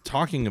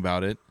talking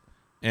about it,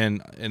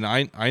 and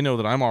I know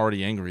that I'm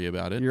already angry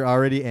about it. You're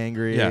already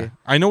angry. Yeah,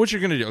 I know what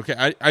you're gonna do. Okay,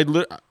 I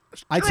talk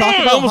I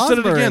about almost said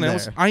it Hosmer again. in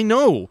there. I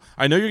know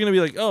you're gonna be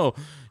like, oh,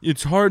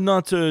 it's hard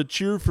not to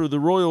cheer for the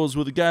Royals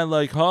with a guy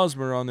like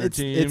Hosmer on their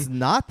team. It's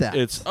not that.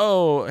 It's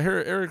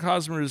Eric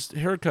Hosmer's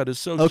haircut is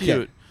so okay.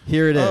 cute.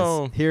 Here it is.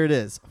 Oh. Here it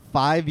is.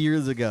 5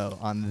 years ago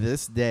on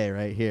this day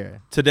right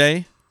here.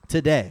 Today,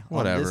 on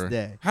whatever. this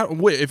day.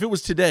 Wait, if it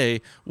was today,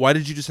 why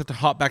did you just have to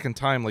hop back in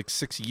time like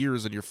 6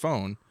 years on your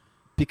phone?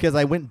 Because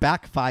I went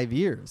back 5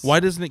 years. Why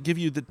doesn't it give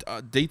you the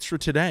dates for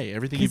today?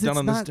 Everything you've done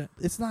on this day.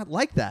 It's not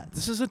like that.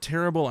 This is a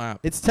terrible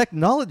app. It's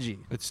technology.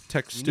 It's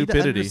tech You need to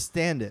stupidity.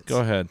 understand it. Go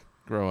ahead,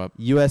 grow up.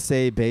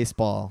 USA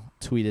Baseball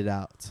tweeted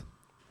out,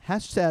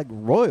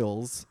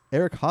 #Royals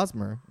Eric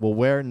Hosmer will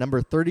wear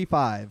number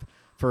 35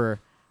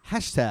 for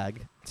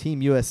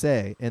 #Team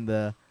USA in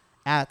the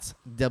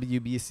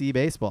 @WBC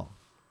Baseball.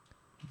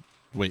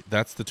 Wait,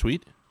 that's the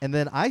tweet? And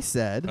then I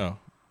said, Oh.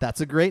 that's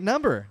a great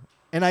number.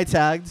 And I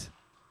tagged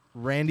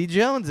Randy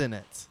Jones in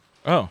it.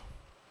 Oh.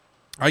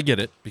 I get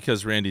it,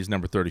 because Randy's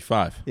number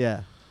 35.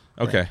 Yeah.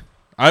 Okay.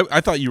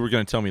 I thought you were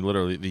going to tell me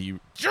literally that you...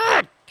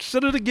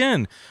 Said it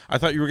again. I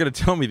thought you were going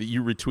to tell me that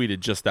you retweeted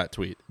just that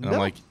tweet. And I'm No.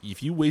 like,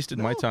 if you wasted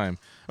my time...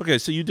 Okay,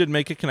 so you did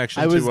make a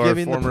connection I was to our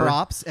giving former... the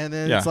props, and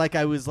then it's like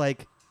I was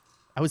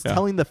Yeah.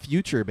 telling the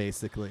future,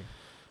 basically.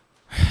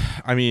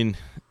 I mean,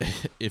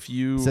 if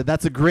you... Said,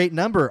 that's a great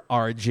number,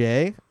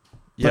 RJ.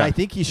 But Yeah. I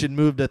think he should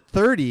move to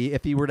 30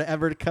 if he were to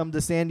ever come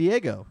to San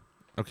Diego.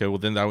 Okay, well,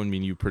 then that would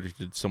mean you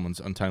predicted someone's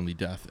untimely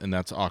death, and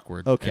that's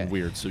awkward Okay. and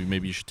weird. So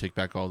maybe you should take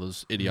back all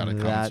those idiotic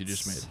comments you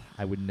just made.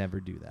 I would never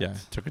do that. Yeah,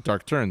 took a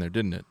dark turn there,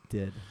 didn't it?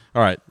 Did.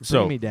 All right, so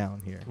Bring me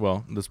down here.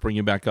 well, let's bring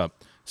you back up.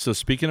 So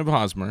speaking of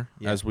Hosmer,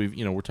 Yeah. as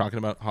we're talking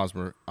about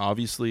Hosmer.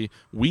 Obviously,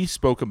 we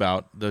spoke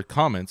about the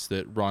comments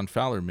that Ron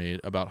Fowler made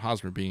about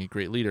Hosmer being a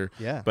great leader.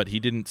 Yeah. But he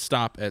didn't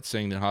stop at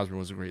saying that Hosmer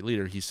was a great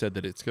leader. He said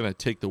that it's going to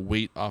take the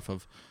weight off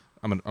of.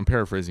 I'm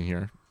paraphrasing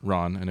here,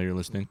 Ron. I know you're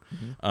listening.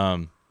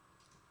 Mm-hmm.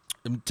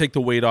 Take the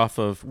weight off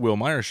of Will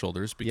Meyer's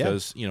shoulders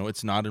because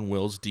it's not in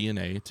Will's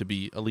DNA to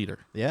be a leader.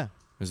 Yeah.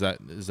 Is that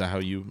how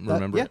you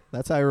remember Yeah, it?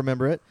 that's how I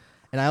remember it.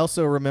 And I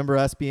also remember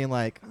us being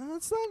like, oh,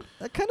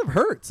 that kind of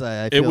hurts.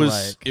 I feel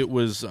It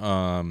was.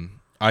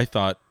 I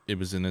thought it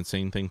was an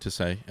insane thing to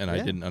say, and I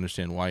Yeah. didn't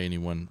understand why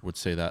anyone would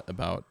say that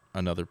about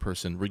another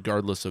person,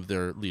 regardless of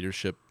their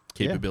leadership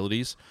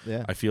capabilities.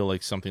 Yeah. I feel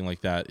like something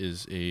like that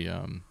is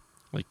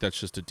that's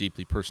just a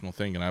deeply personal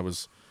thing, and I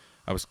was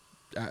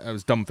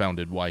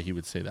dumbfounded why he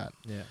would say that.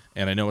 Yeah.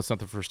 And I know it's not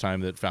the first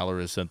time that Fowler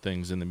has said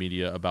things in the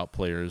media about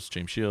players,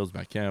 James Shields,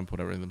 Matt Kemp,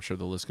 whatever. I'm sure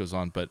the list goes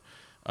on, but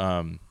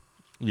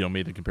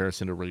made the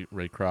comparison to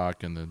Ray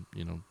Kroc and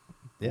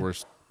the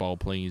worst ball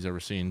playing he's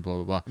ever seen. Blah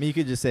blah blah. I mean, you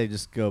could just say,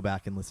 just go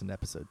back and listen to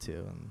episode 2.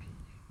 And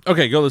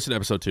Okay, go listen to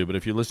episode 2. But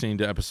if you're listening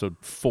to episode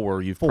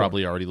 4, you've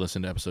probably already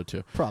listened to episode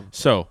 2. Probably.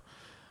 So,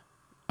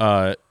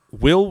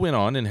 Will went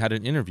on and had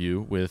an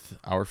interview with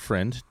our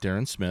friend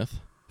Darren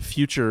Smith,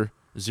 future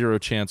Zero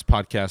Chance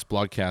podcast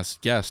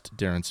blogcast guest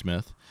Darren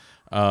Smith,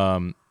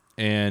 and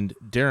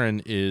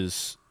Darren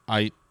is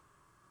I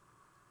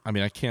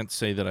can't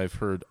say that I've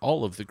heard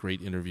all of the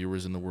great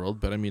interviewers in the world,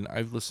 but I mean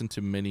I've listened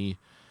to many,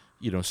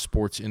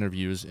 sports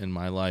interviews in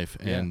my life,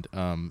 and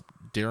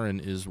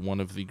Darren is one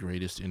of the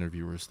greatest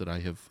interviewers that I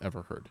have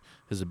ever heard.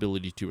 His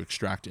ability to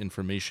extract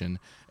information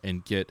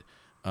and get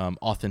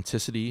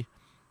authenticity,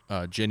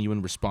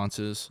 genuine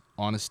responses,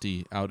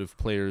 honesty out of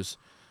players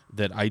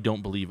that I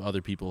don't believe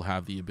other people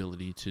have the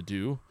ability to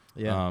do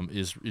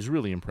is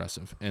really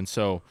impressive. And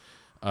so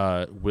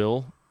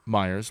Will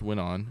Myers went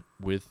on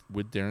with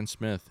Darren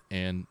Smith,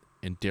 and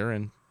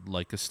Darren,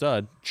 like a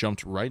stud,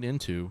 jumped right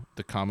into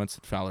the comments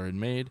that Fowler had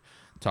made,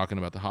 talking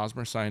about the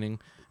Hosmer signing.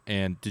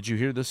 And did you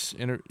hear this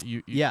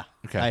interview? Yeah,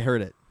 okay. I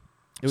heard it.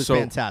 It was So-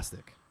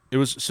 fantastic. It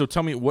was. So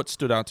tell me what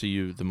stood out to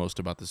you the most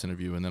about this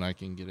interview, and then I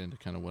can get into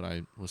kind of what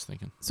I was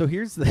thinking. So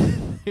here's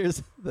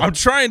the I'm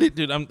trying to,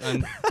 dude. I'm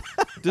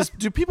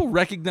do people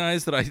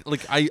recognize that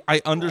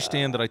I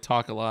understand that I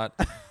talk a lot.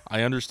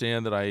 I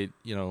understand that I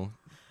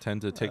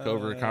tend to take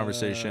over a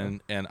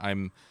conversation, and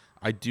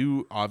I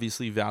do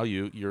obviously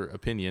value your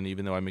opinion,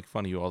 even though I make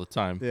fun of you all the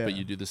time. Yeah. But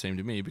you do the same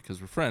to me because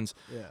we're friends.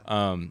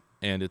 Yeah.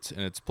 And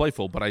it's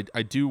playful, but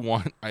I do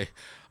want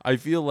I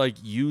feel like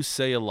you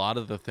say a lot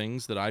of the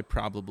things that I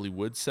probably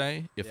would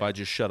say if I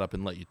just shut up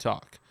and let you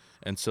talk.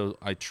 And so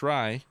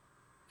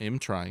am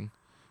trying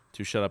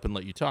to shut up and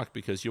let you talk,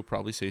 because you'll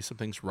probably say some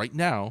things right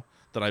now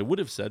that I would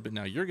have said, but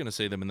now you're going to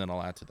say them, and then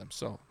I'll add to them.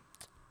 So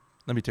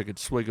let me take a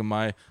swig of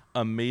my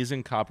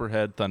amazing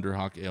Copperhead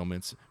Thunderhawk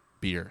Ailments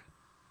beer.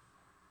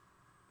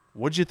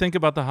 What'd you think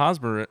about the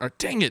Hosmer, or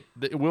dang it,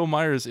 the Will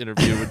Myers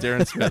interview with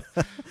Darren Smith?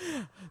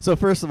 So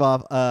first of all,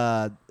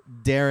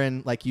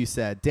 Darren, like you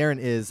said, Darren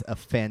is a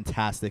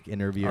fantastic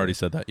interviewer. I already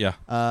said that, yeah.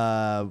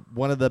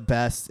 One of the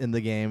best in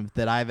the game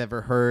that I've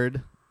ever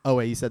heard. Oh,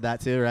 wait, you said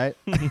that too, right?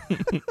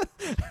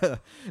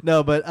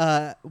 No,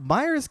 but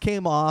Myers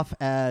came off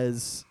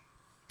as,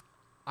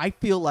 I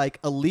feel like,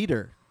 a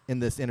leader in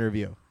this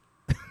interview.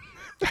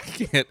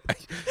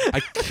 I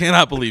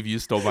cannot believe you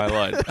stole my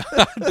line.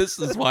 This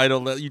is why I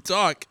don't let you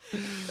talk.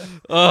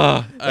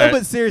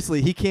 But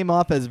seriously, he came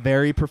off as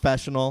very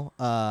professional.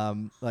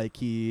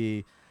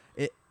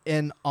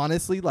 And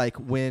honestly, like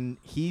when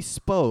he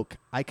spoke,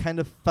 I kind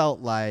of felt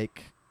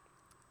like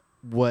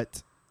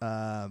what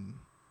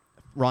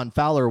Ron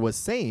Fowler was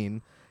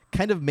saying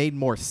kind of made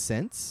more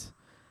sense,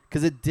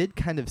 because it did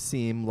kind of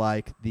seem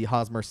like the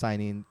Hosmer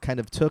signing kind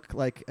of took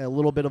like a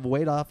little bit of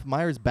weight off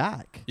Myers'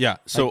 back. Yeah,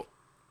 so like,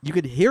 you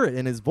could hear it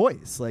in his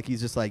voice. Like he's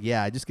just like,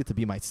 yeah, I just get to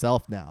be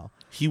myself now.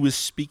 He was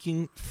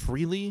speaking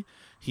freely.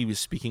 He was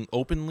speaking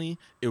openly.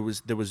 There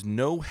was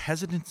no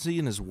hesitancy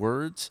in his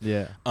words.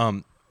 Yeah.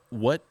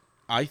 What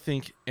I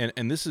think,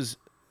 and this is,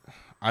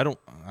 I don't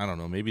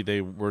know. Maybe they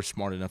were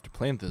smart enough to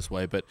plan it this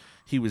way, but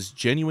he was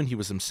genuine. He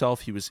was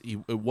himself.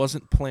 It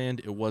wasn't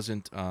planned. It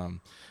wasn't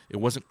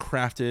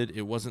crafted.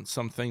 It wasn't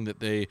something that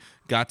they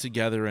got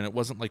together, and it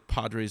wasn't like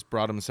Padres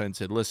brought him aside and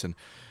said, "Listen,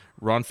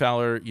 Ron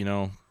Fowler,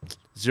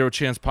 Zero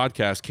Chance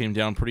podcast came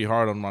down pretty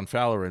hard on Ron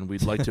Fowler, and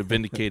we'd like to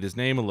vindicate his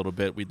name a little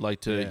bit. We'd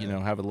like to,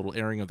 have a little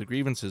airing of the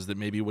grievances, that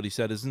maybe what he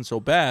said isn't so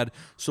bad.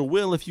 So,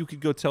 Will, if you could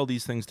go tell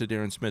these things to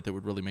Darren Smith, it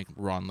would really make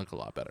Ron look a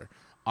lot better."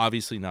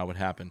 Obviously, not what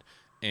happened,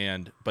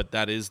 but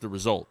that is the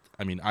result.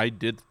 I mean, I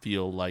did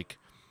feel like,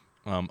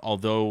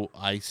 although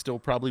I still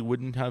probably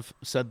wouldn't have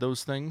said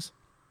those things,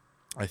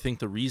 I think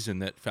the reason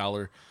that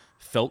Fowler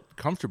felt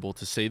comfortable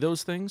to say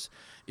those things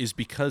is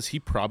because he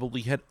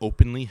probably had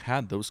openly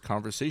had those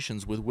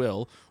conversations with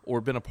Will, or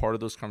been a part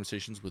of those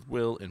conversations with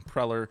Will and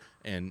Preller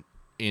and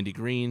Andy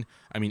Green.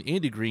 I mean,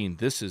 Andy Green,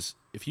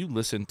 if you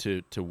listen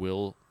to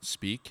Will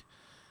speak,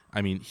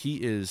 I mean, he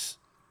is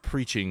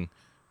preaching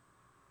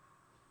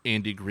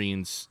Andy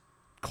Green's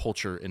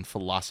culture and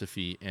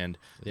philosophy and,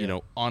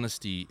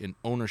 honesty and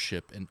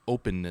ownership and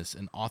openness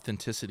and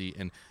authenticity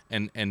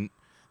and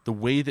the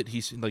way that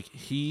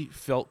he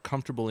felt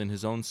comfortable in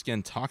his own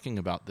skin talking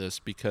about this,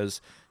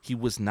 because he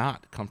was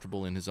not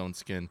comfortable in his own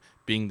skin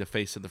being the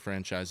face of the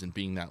franchise and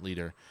being that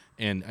leader.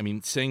 And I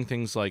mean, saying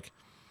things like,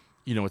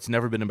 it's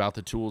never been about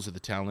the tools or the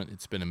talent.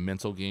 It's been a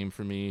mental game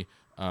for me.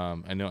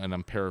 I know, and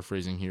I'm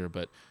paraphrasing here,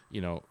 but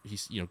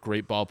he's,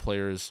 great ball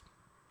players,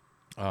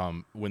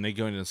 when they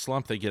go into a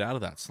slump, they get out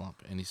of that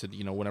slump. And he said,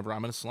 whenever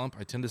I'm in a slump,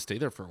 I tend to stay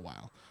there for a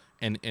while.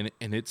 And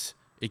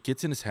it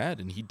gets in his head,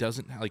 and he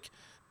doesn't like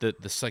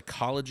the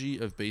psychology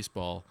of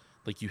baseball.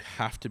 Like, you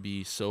have to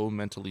be so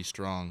mentally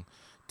strong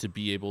to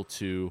be able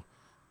to,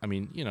 I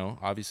mean,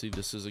 obviously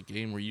this is a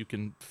game where you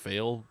can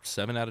fail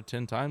 7 out of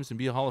 10 times and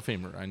be a Hall of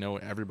Famer. I know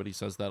everybody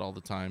says that all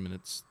the time, and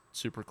it's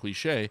super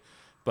cliche,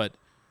 but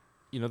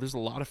there's a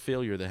lot of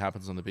failure that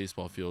happens on the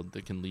baseball field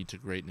that can lead to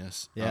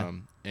greatness. Yeah.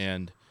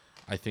 And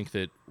I think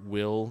that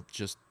Will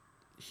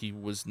he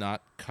was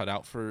not cut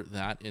out for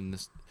that in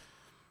this,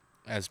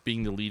 as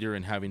being the leader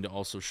and having to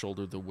also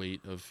shoulder the weight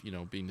of,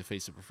 being the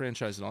face of a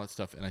franchise and all that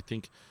stuff. And I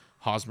think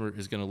Hosmer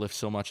is going to lift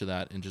so much of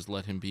that and just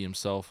let him be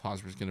himself.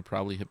 Hosmer's going to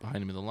probably hit behind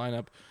him in the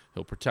lineup.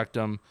 He'll protect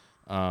him.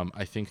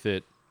 I think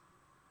that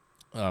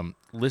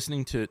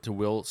listening to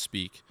Will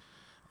speak,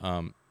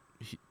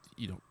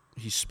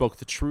 he spoke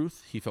the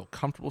truth. He felt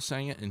comfortable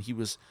saying it, and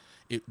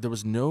there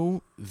was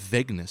no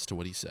vagueness to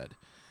what he said.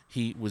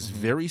 He was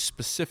very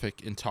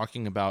specific in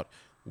talking about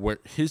where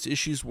his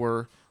issues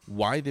were,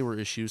 why they were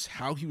issues,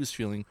 how he was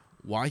feeling,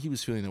 why he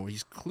was feeling that way.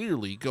 He's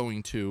clearly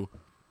going to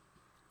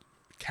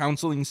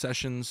counseling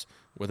sessions,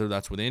 whether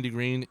that's with Andy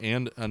Green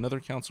and another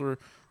counselor,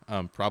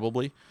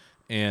 probably.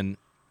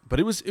 But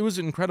it was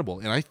incredible.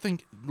 And I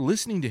think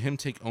listening to him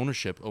take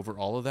ownership over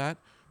all of that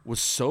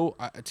was so,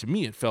 to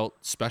me, it felt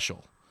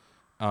special.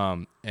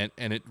 And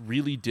it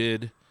really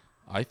did,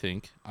 I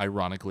think,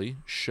 ironically,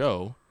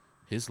 show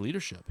his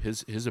leadership,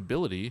 his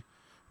ability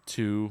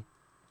to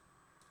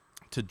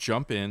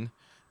jump in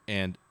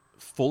and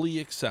fully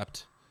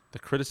accept the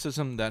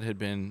criticism that had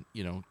been,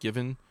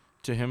 given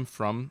to him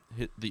from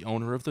the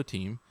owner of the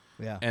team,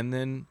 and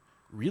then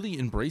really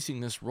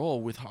embracing this role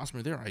with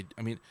Hosmer there.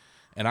 I mean,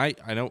 and I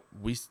know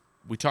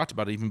we talked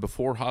about it even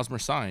before Hosmer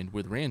signed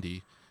with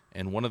Randy,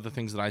 and one of the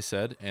things that I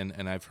said, and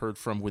I've heard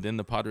from within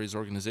the Padres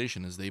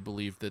organization, is they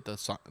believe that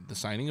the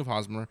signing of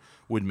Hosmer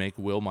would make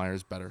Will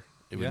Myers better.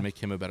 It would make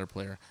him a better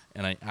player,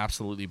 and I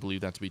absolutely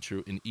believe that to be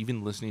true. And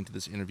even listening to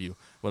this interview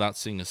without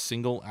seeing a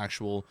single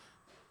actual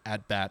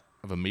at-bat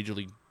of a Major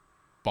League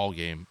ball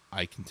game,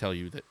 I can tell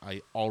you that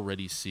I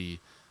already see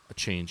a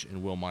change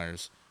in Will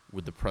Myers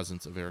with the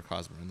presence of Eric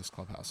Hosmer in this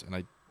clubhouse, and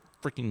I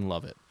freaking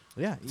love it.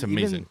 Yeah, It's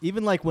amazing.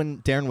 Even like when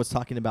Darren was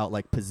talking about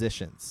like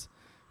positions,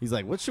 he's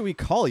like, "What should we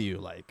call you?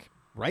 Like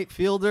right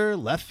fielder,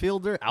 left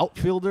fielder,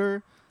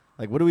 outfielder?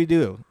 Like what do we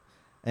do?"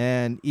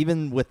 And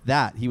even with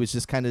that, he was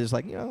just kind of just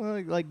like,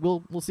 like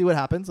we'll see what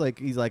happens. Like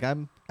he's like,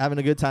 I'm having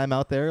a good time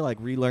out there, like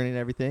relearning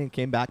everything.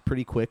 Came back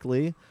pretty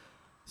quickly.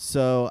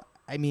 So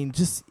I mean,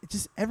 just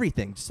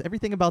everything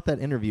about that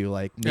interview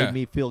like made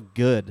me feel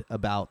good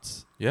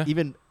about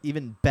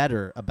even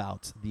better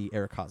about the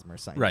Eric Hosmer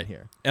signing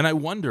here. And I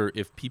wonder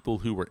if people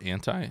who were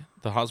anti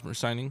the Hosmer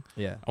signing,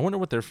 I wonder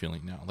what they're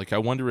feeling now. Like I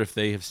wonder if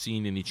they have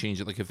seen any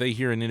change. Like if they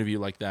hear an interview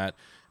like that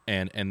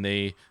and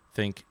they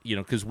think,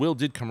 because Will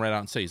did come right out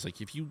and say, he's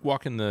like, if you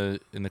walk in the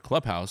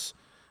clubhouse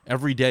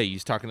every day,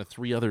 he's talking to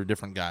three other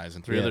different guys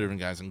and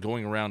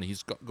going around.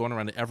 He's going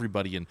around to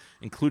everybody and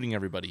including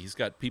everybody. He's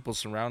got people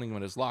surrounding him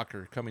in his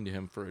locker, coming to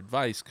him for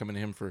advice, coming to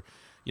him for,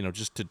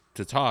 just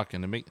to talk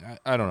and to make.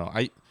 I don't know.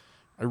 I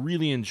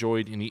really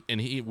enjoyed, and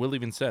he Will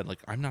even said, like,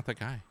 I'm not that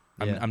guy.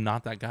 I'm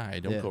not that guy. I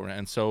don't go around.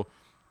 And so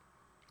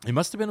it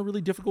must have been a really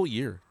difficult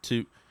year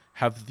to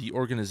have the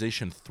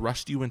organization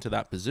thrust you into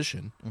that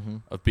position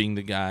of being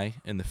the guy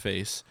in the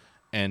face,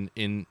 and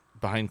in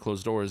behind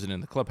closed doors and in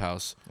the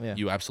clubhouse,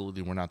 you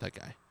absolutely were not that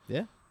guy.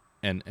 Yeah.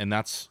 And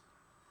I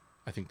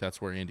think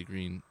that's where Andy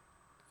Green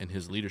and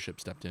his leadership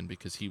stepped in,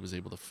 because he was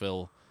able to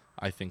fill,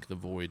 I think, the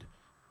void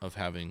of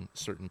having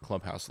certain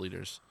clubhouse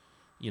leaders.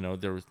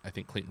 I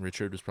think Clayton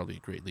Richard was probably a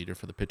great leader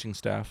for the pitching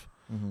staff.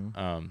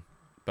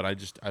 But I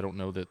don't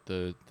know that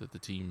the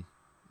team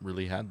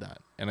really had that.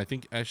 And I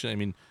think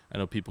actually, I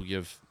know people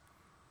give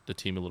the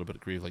team a little bit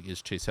of grief, like,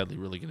 is Chase Headley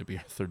really going to be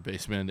our third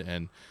baseman?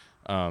 And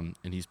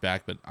he's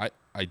back, but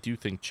I do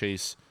think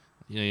Chase,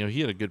 he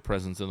had a good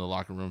presence in the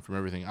locker room from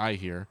everything I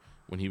hear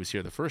when he was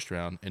here the first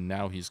round, and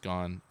now he's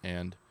gone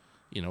and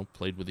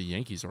played with the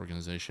Yankees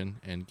organization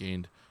and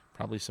gained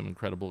probably some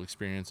incredible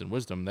experience and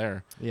wisdom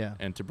there. Yeah,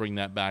 and to bring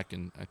that back,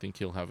 and I think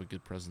he'll have a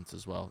good presence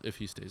as well if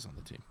he stays on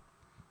the team.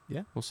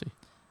 Yeah, we'll see.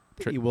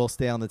 I think he will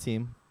stay on the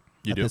team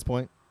at this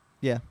point.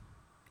 Yeah.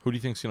 Who do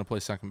you think's going to play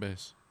second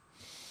base?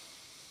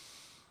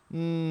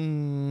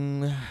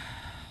 Think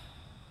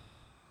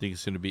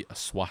it's going to be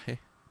Aswahe?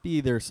 Be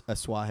either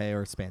Aswahe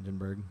or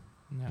Spangenberg,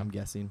 I'm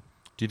guessing.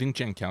 Do you think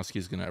Jankowski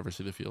is going to ever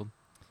see the field?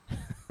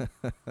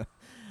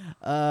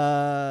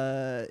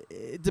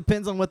 It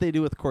depends on what they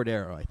do with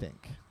Cordero, I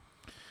think.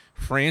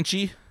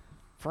 Franchi?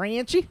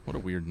 What a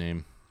weird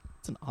name.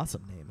 It's an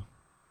awesome name.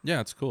 Yeah,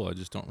 it's cool. I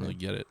just don't really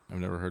get it. I've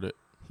never heard it.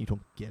 You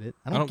don't get it?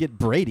 I don't get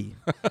Brady.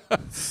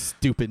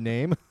 Stupid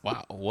name.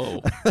 Wow.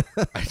 Whoa.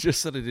 I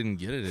just said I didn't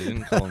get it. I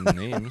didn't call them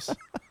names.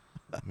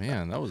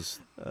 Man, that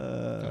was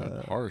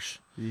harsh.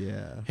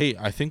 Yeah. Hey,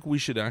 I think we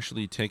should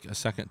actually take a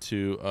second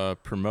to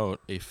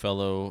promote a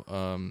fellow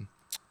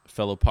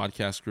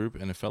podcast group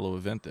and a fellow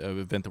event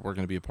that we're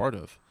going to be a part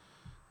of.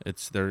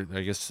 It's there.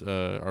 I guess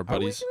our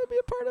buddies. Are we going to be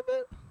a part of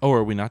it? Oh,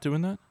 are we not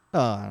doing that?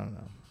 I don't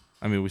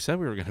know. We said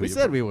we were going to be. We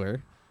said we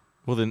were.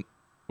 Well, then,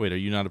 wait. Are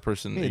you not a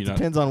person? It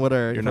depends on what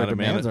our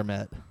demands are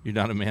met. You're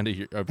not a man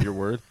of your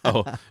word.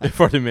 Oh,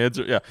 if our demands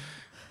are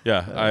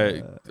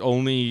I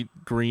only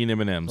green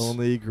M&Ms.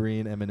 Only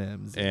green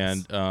M&Ms.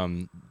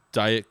 And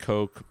Diet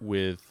Coke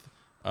with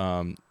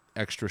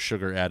extra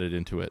sugar added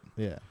into it.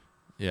 Yeah.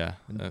 Yeah.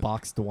 And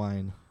boxed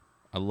wine.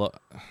 I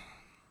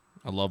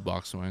love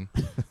boxed wine.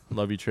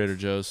 Love you, Trader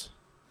Joe's.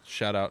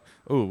 Shout out.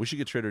 Oh, we should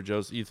get Trader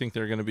Joe's. You think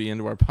they're going to be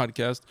into our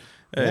podcast?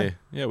 Hey,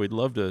 yeah, we'd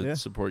love to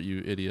support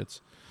you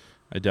idiots.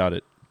 I doubt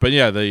it. But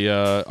yeah, the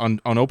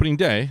on opening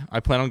day, I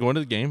plan on going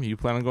to the game. You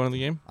plan on going to the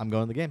game? I'm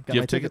going to the game. Do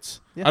you have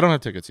tickets? Yeah. I don't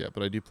have tickets yet,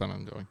 but I do plan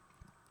on going.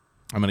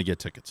 I'm going to get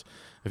tickets.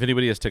 If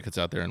anybody has tickets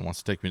out there and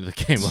wants to take me to the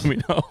game, let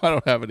me know. I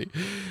don't have any.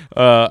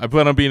 I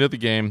plan on being at the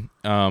game.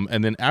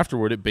 And then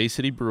afterward at Bay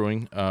City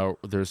Brewing,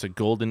 there's a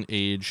golden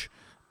age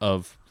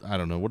of, I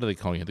don't know, what are they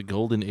calling it? The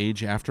golden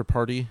age after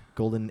party?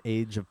 Golden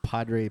age of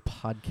Padre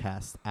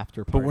podcast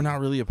after party. But we're not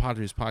really a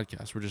Padres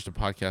podcast. We're just a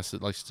podcast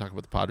that likes to talk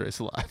about the Padres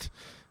a lot.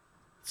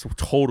 It's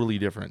totally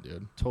different,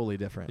 dude. Totally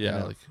different.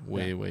 Yeah, like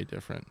way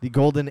different. The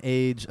golden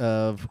age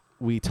of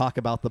we talk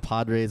about the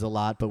Padres a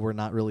lot, but we're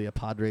not really a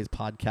Padres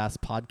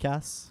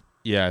podcast.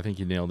 Yeah, I think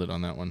you nailed it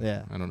on that one.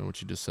 Yeah. I don't know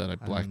what you just said. I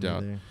blacked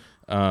out.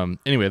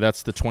 Anyway,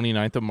 that's the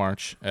 29th of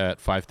March at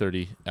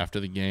 5:30 after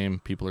the game.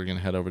 People are going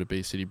to head over to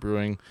Bay City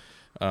Brewing.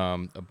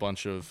 A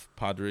bunch of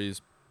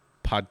Padres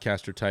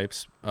podcaster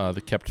types.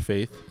 The Kept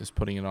Faith is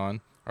putting it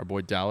on. Our boy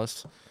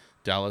Dallas.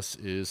 Dallas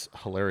is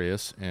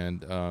hilarious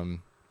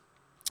and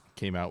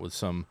came out with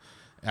some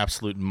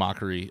absolute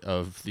mockery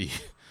of the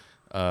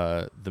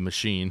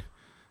machine.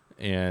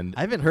 And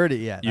I haven't heard it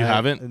yet. You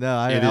haven't? No,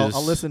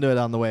 I'll listen to it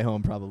on the way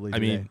home probably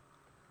today.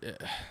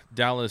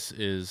 Dallas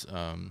is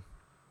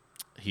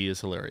he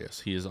is hilarious.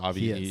 He is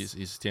obviously he's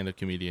a stand-up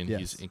comedian. Yes.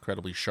 He's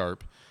incredibly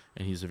sharp,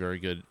 and he's a very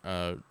good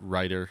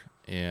writer.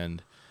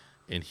 And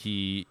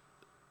he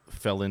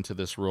fell into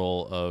this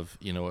role of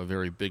a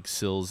very Big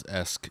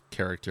Sills-esque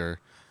character,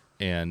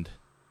 and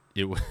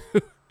it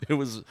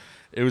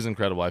was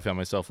incredible. I found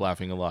myself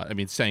laughing a lot.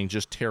 Saying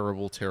just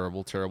terrible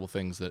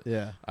things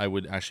that I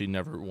would actually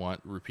never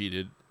want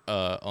repeated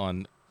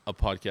on a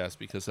podcast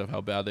because of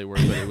how bad they were,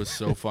 but it was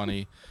so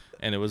funny,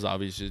 and it was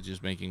obviously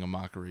just making a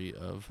mockery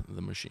of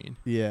the machine.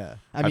 Yeah.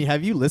 I mean,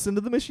 have you listened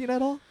to the machine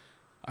at all?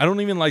 I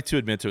don't even like to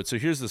admit to it. So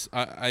here's this.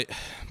 I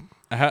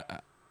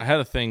had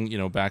a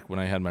thing, back when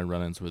I had my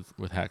run-ins with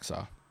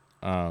Hacksaw.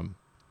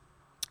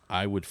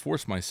 I would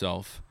force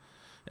myself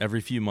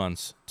every few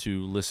months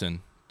to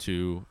listen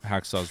to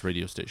Hacksaw's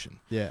radio station.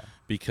 Yeah.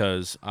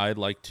 Because I'd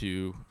like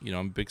to, I'm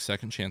a big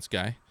second chance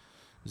guy.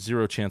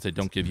 Zero chance I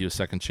don't give you a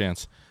second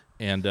chance.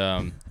 And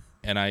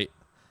I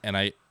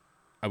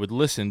would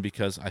listen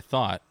because I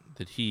thought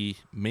that he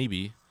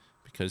maybe,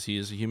 because he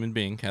is a human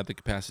being, had the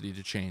capacity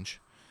to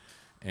change.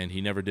 And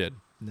he never did.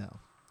 No.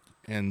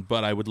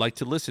 But I would like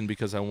to listen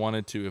because I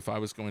wanted to, if I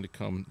was going to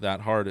come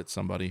that hard at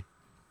somebody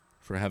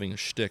for having a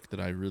shtick that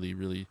I really,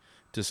 really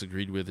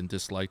disagreed with and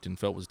disliked and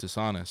felt was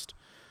dishonest,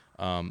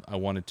 I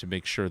wanted to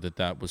make sure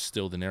that was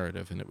still the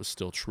narrative and it was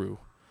still true.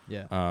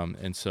 Yeah.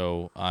 And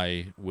so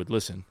I would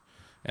listen.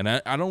 And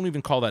I don't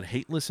even call that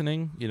hate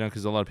listening,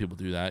 because a lot of people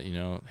do that,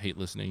 hate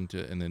listening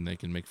to, and then they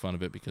can make fun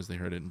of it because they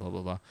heard it and blah,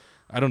 blah, blah.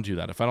 I don't do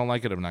that. If I don't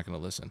like it, I'm not going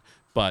to listen.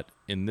 But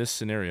in this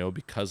scenario,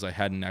 because I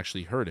hadn't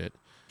actually heard it,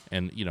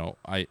 and,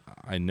 I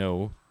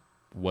know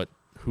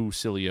who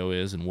Cilio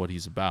is and what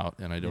he's about,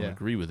 and I don't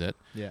agree with it,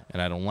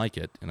 and I don't like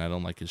it, and I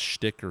don't like his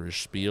shtick or his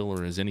spiel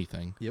or his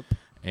anything. Yep.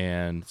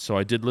 And so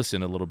I did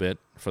listen a little bit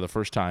for the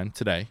first time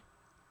today,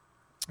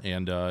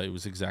 and it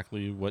was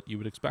exactly what you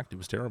would expect. It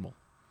was terrible.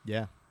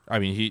 Yeah. I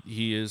mean,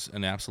 he is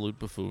an absolute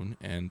buffoon,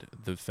 and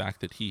the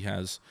fact that he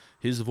has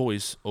his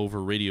voice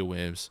over radio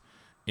waves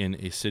in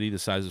a city the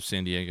size of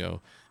San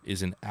Diego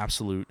is an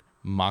absolute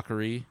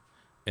mockery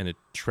and a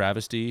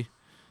travesty.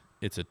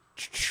 It's a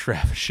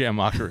sham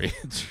mockery.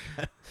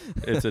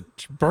 It's a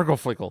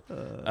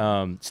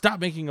burgleflickle. Stop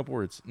making up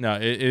words. No,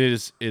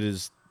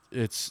 it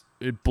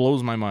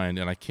blows my mind,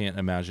 and I can't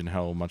imagine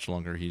how much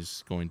longer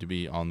he's going to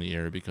be on the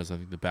air, because I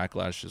think the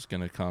backlash is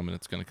going to come, and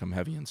it's going to come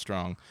heavy and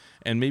strong.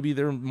 And maybe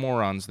there are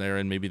morons there,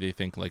 and maybe they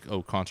think like,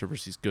 oh,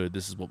 controversy's good.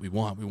 This is what we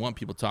want. We want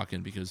people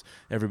talking because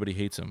everybody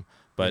hates him.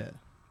 But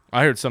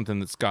I heard something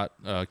that Scott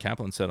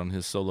Kaplan said on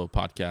his solo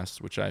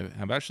podcast, which I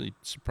have actually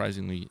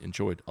surprisingly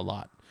enjoyed a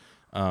lot,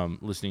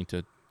 listening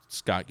to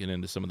Scott get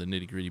into some of the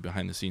nitty-gritty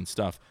behind-the-scenes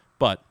stuff.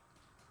 But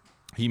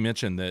he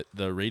mentioned that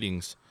the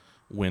ratings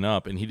went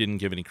up, and he didn't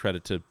give any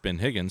credit to Ben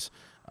Higgins,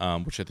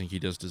 which I think he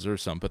does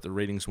deserve some, but the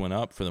ratings went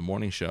up for the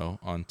morning show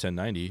on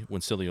 1090 when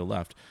Cilio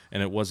left,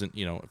 and it wasn't,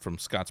 from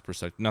Scott's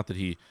perspective, not that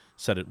he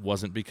said it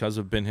wasn't because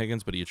of Ben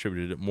Higgins, but he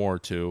attributed it more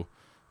to,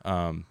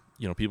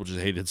 people just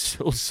hated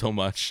Sil so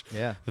much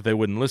that they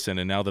wouldn't listen,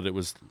 and now that it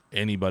was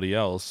anybody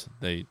else,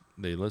 they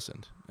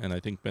listened, and I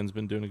think Ben's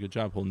been doing a good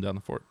job holding down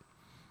the fort.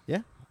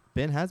 Yeah,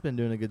 Ben has been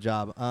doing a good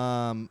job.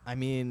 I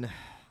mean,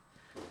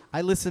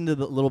 I listened to a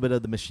little bit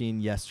of the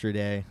machine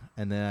yesterday,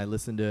 and then I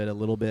listened to it a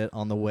little bit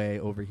on the way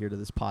over here to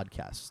this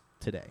podcast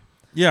today.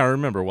 Yeah, I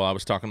remember while I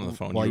was talking on the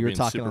phone. While you were being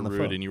talking super on the rude,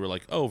 phone. and you were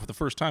like, oh, for the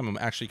first time, I'm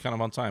actually kind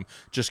of on time.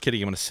 Just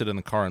kidding. I'm going to sit in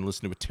the car and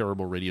listen to a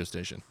terrible radio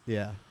station.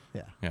 Yeah.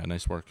 Yeah,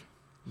 nice work.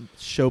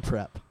 Show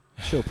prep.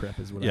 Show prep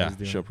is what I was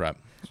doing. Yeah, show prep.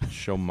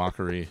 Show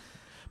mockery.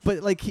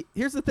 But,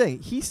 here's the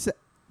thing.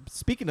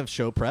 Speaking of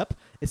show prep,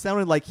 it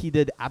sounded like he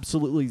did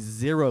absolutely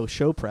zero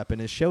show prep in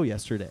his show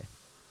yesterday.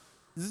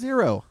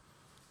 Zero.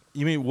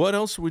 You mean, what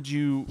else would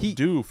you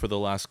do for the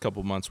last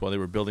couple months while they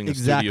were building a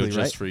studio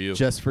just for you?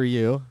 Just for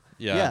you.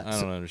 Yeah, I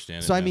don't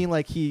understand it. So, I mean,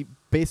 he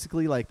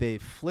basically, they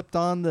flipped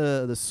on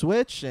the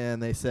switch, and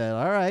they said,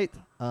 all right,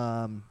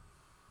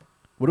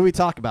 what do we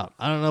talk about?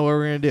 I don't know what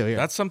we're going to do here.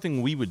 That's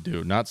something we would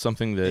do, not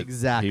something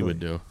that he would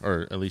do,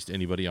 or at least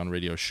anybody on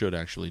radio should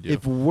actually do.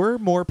 If we're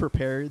more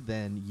prepared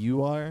than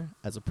you are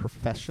as a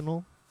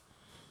professional,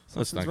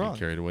 let's not wrong. Get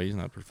carried away. He's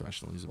not a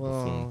professional. He's a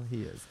well, buffoon.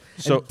 He is.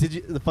 So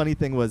the funny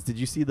thing was, did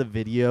you see the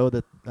video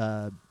that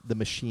the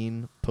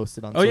machine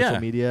posted on social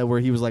media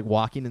where he was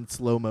walking in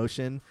slow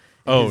motion?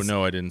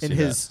 No, I didn't see that. In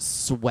his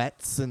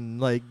sweats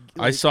and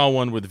I saw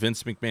one with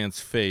Vince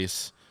McMahon's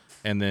face,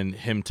 and then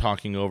him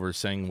talking over,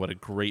 saying what a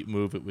great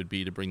move it would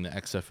be to bring the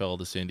XFL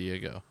to San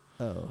Diego.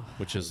 Oh,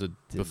 which is a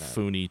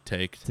buffoony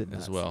take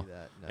as well. See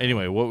that, no.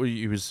 Anyway, what were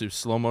you? Was it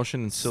slow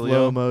motion and Cilio?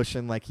 Slow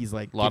motion, he's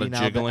a lot of getting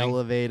out the jiggling,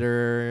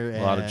 elevator.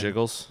 A lot of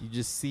jiggles. You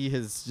just see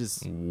his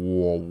just. Yeah.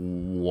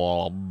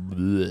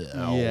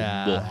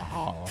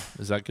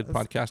 Is that good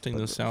podcasting?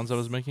 Those sounds I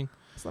was making.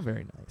 It's not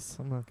very nice.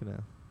 I'm not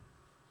gonna.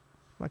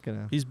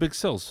 He's Big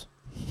Sills.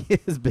 He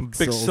is Big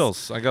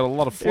Sills. I got a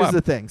lot of flap. Here's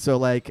the thing. So,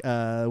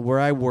 where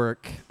I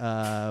work,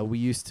 we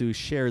used to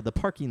share the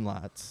parking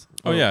lots.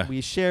 Oh, yeah. We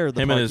share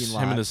the parking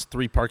lot. Him and his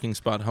 3 parking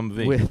spot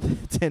Humvee. With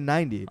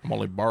 1090. I'm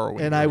only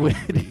borrowing. And I would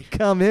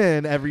come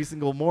in every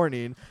single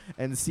morning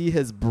and see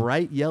his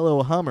bright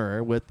yellow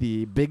Hummer with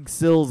the Big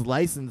Sills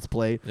license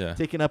plate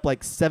taking up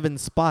 7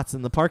 spots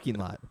in the parking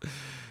lot. God,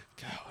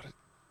 what a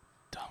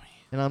dummy.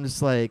 And I'm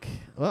just like,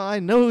 well, I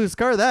know whose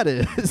car that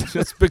is.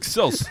 That's Big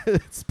Sills.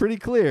 It's pretty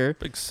clear.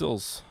 Big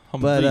Sills.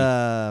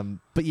 Humvee.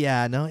 But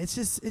yeah, no, it's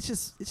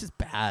just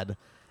bad.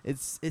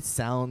 It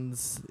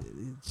sounds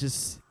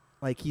just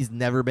like he's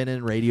never been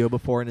in radio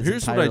before in his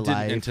entire life. Here's what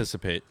I didn't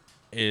anticipate.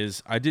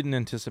 is I didn't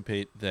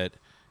anticipate that.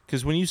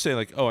 Because when you say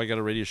like, oh, I got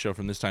a radio show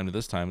from this time to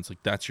this time, it's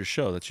like, that's your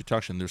show. That's your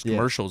talk show. And there's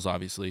commercials,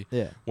 obviously.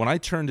 Yeah. When I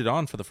turned it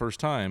on for the first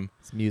time,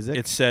 It's music.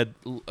 it said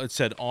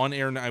on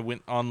air. I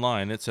went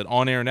online. It said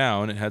on air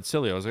now, and it had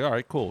Silly. I was like, all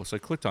right, cool. So I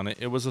clicked on it.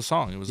 It was a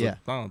song. It was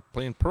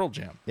playing Pearl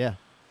Jam. Yeah.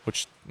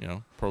 Which,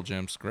 Pearl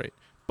Jam's great.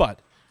 But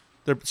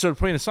they're sort of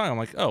playing a song. I'm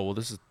like, oh, well,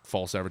 this is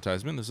false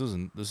advertisement. This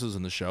isn't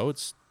the show.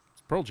 It's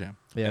Pearl Jam.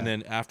 Yeah. And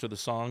then after the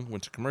song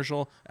went to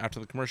commercial, after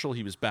the commercial,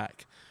 he was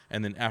back.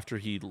 And then after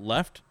he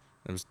left,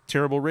 it was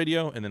terrible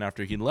radio, and then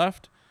after he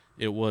left,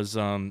 it was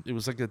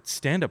like a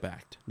stand-up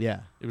act.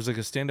 Yeah. It was like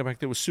a stand-up act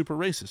that was super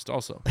racist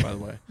also, by the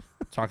way.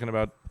 Talking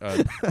about,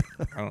 I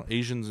don't know,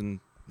 Asians and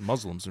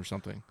Muslims or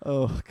something.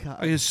 Oh, God.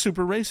 Like, it's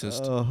super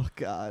racist. Oh,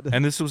 God.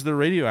 And this was the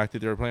radio act that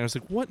they were playing. I was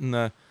like, what in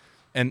the...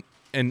 And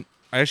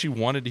I actually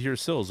wanted to hear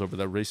Sills over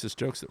the racist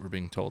jokes that were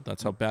being told.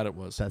 That's how bad it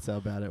was. That's how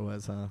bad it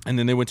was, huh? And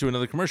then they went to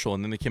another commercial,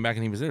 and then they came back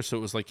and he was there. So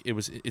it was like,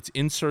 it's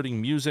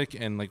inserting music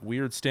and like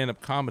weird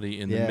stand-up comedy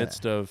in the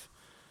midst of...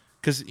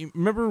 Because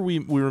remember we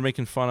were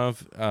making fun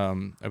of,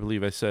 I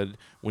believe I said,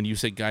 when you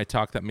say guy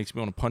talk, that makes me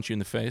want to punch you in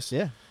the face.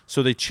 Yeah.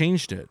 So they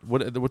changed it.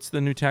 What's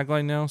the new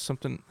tagline now?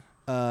 Something.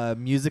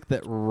 Music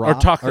that rocks. Or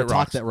talk that rocks.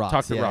 Talk that rocks.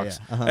 Talk that rocks.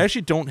 Yeah. Uh-huh. I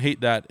actually don't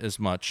hate that as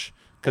much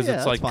because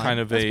it's like fine. kind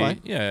of that's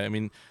fine. I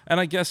mean, and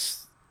I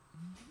guess,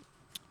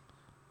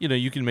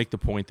 you can make the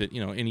point that,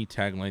 any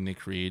tagline they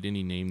create,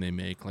 any name they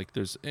make, like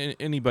there's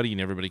anybody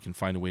and everybody can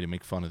find a way to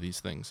make fun of these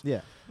things.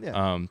 Yeah.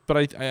 Yeah. But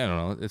I don't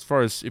know, as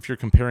far as if you're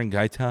comparing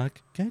guy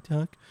talk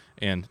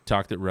and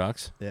talk that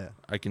rocks,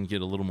 I can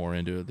get a little more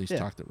into at least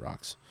talk that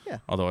rocks. Yeah.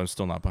 Although I'm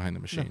still not behind the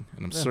machine,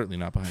 and I'm certainly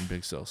not behind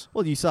Big Sills.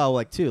 Well, you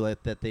saw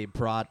that they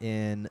brought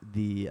in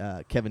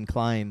the Kevin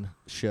Kline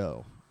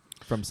show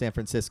from San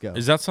Francisco.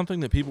 Is that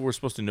something that people were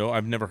supposed to know?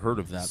 I've never heard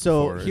of that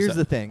before. So here's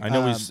the thing. I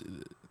know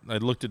I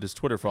looked at his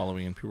Twitter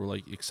following, and people were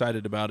like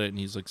excited about it, and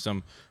he's like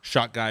some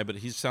shock guy, but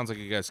he sounds like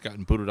a guy that's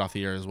gotten booted off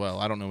the air as well.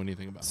 I don't know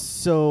anything about him.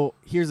 So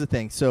here's the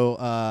thing.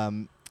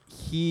 So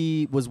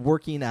he was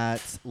working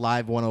at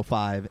Live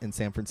 105 in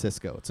San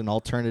Francisco. It's an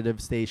alternative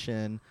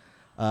station.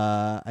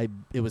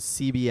 It was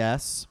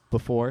CBS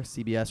before,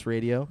 CBS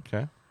Radio.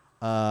 Okay.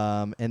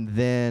 And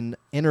then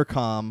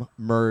Intercom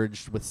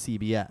merged with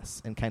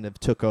CBS and kind of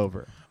took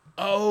over.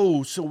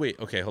 Oh, so wait.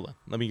 Okay, hold on.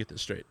 Let me get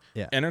this straight.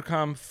 Yeah.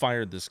 Intercom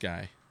fired this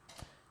guy.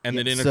 And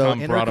then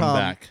Intercom brought him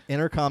back.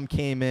 Intercom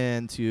came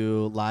in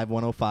to Live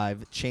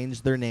 105,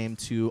 changed their name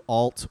to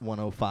Alt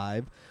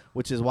 105,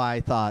 which is why I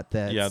thought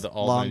that the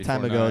Alt long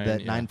time ago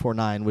that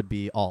 949 would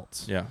be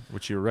Alt. Yeah,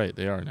 which you're right.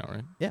 They are now,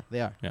 right? Yeah,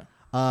 they are.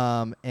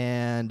 Yeah.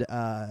 And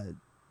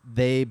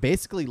they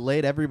basically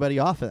laid everybody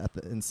off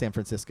in San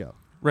Francisco.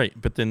 Right,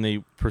 but then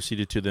they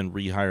proceeded to then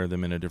rehire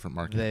them in a different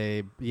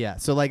market.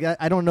 So like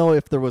I don't know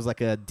if there was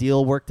like a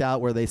deal worked out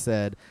where they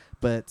said,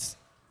 but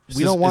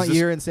we don't want you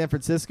here in San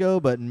Francisco,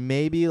 but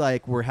maybe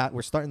like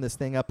we're starting this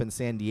thing up in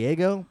San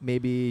Diego.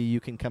 Maybe you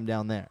can come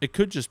down there. It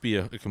could just be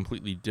a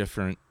completely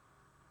different,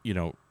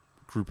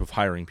 group of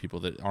hiring people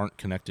that aren't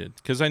connected.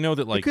 Because I know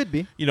that, like, it could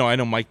be. I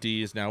know Mike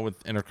D is now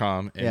with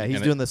Intercom. And,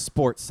 he's doing the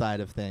sports side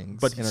of things.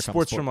 But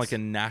sports from like a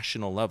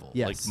national level.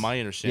 Yes. Like my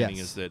understanding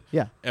is that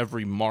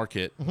every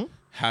market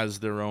has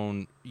their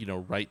own,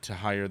 right to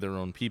hire their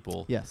own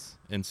people. Yes.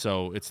 And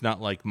so it's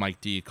not like Mike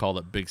D called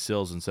up Big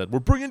Sills and said, "We're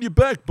bringing you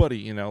back,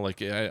 buddy."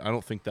 Like I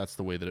don't think that's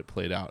the way that it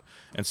played out.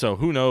 And so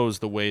who knows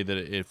the way that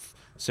if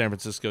San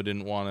Francisco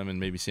didn't want him and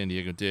maybe San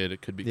Diego did,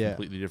 it could be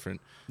completely different,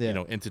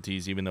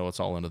 entities, even though it's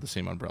all under the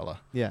same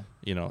umbrella. Yeah.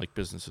 Like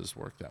businesses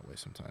work that way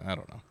sometimes. I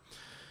don't know.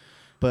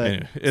 But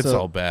anyway, it's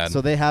all bad. So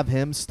they have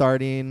him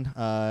starting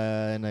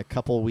in a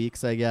couple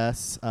weeks, I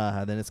guess.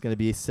 Then it's going to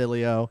be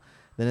Cilio.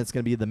 Then it's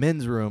going to be the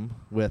men's room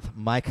with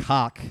Mike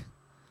Hawk.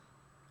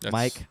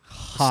 Mike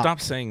Hawk. Stop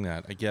saying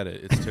that. I get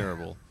it. It's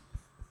terrible.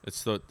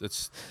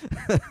 It's.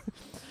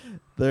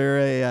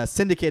 They're a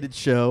syndicated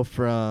show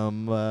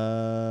from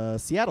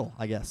Seattle,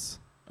 I guess.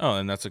 Oh,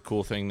 and that's a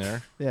cool thing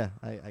there. Yeah,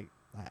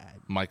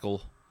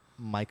 Michael.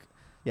 Mike.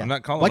 Yeah. I'm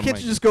not calling. Why him can't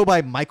Mike. you just go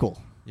by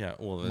Michael? Yeah.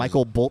 Well,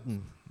 Michael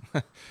Bolton.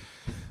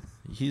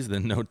 He's the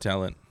no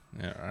talent.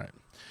 Yeah. All right.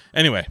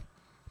 Anyway.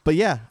 But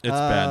yeah, it's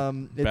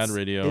bad. Bad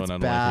radio, and I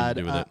don't want anything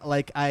to do with it.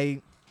 Like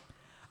I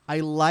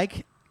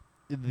like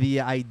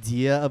the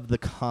idea of the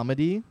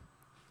comedy,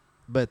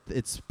 but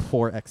it's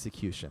poor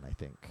execution, I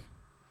think.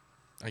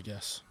 I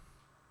guess.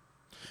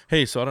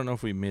 Hey, so I don't know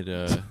if we made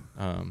a.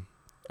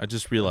 I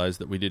just realized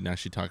that we didn't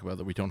actually talk about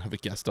that we don't have a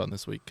guest on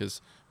this week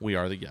because we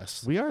are the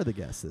guests. We are the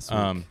guests this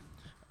week.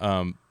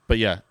 But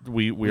yeah,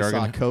 we are saw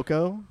gonna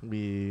Coco.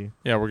 we're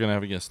gonna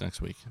have a guest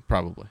next week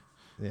probably.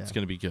 Yeah, it's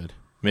gonna be good.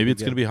 Maybe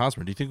it's going to be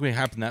Hosmer. Do you think we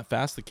happen that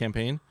fast, the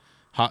campaign?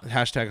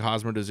 Hashtag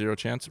Hosmer to zero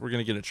chance. We're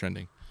going to get it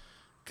trending.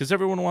 Because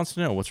everyone wants to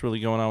know what's really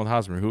going on with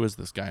Hosmer. Who is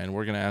this guy? And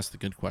we're going to ask the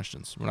good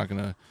questions. We're not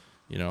going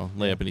to,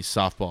 lay up any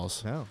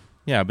softballs. No.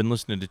 Yeah, I've been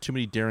listening to too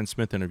many Darren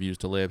Smith interviews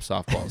to lay up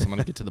softballs. I'm going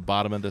to get to the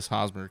bottom of this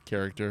Hosmer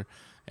character.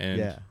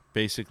 And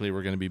basically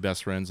we're going to be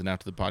best friends. And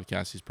after the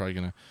podcast, he's probably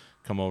going to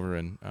come over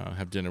and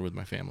have dinner with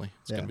my family.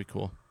 It's going to be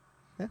cool.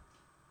 Yeah.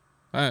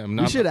 I'm We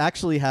not. should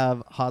actually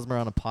have Hosmer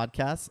on a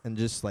podcast and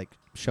just like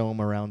show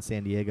him around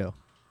San Diego.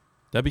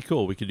 That'd be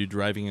cool. We could do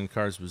driving in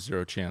cars with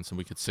zero chance, and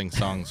we could sing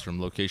songs from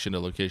location to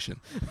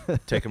location.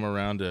 Take them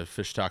around to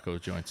fish taco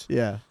joints.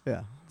 Yeah.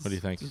 What do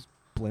you think? Just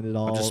blend it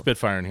all. I'm just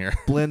spitfiring here.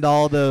 Blend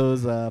all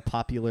those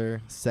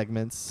popular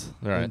segments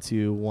All right.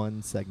 into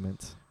one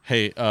segment.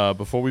 Hey,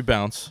 before we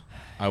bounce,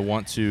 I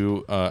want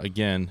to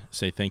again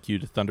say thank you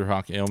to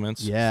Thunderhawk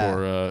Ailments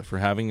for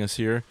having us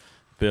here.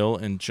 Bill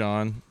and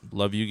John,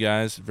 love you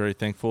guys. Very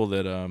thankful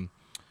that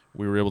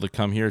we were able to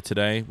come here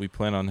today. We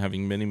plan on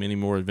having many, many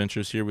more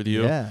adventures here with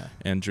you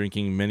and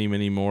drinking many,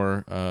 many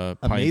more pints.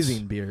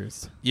 Amazing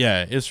beers.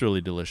 Yeah, it's really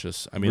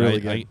delicious. I mean,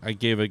 Really I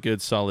gave a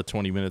good solid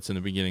 20 minutes in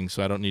the beginning,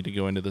 so I don't need to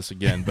go into this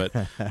again. But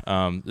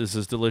this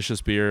is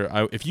delicious beer.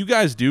 If you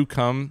guys do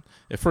come,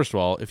 first of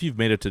all, if you've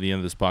made it to the end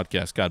of this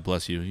podcast, God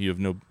bless you. You have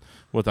no,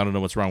 I don't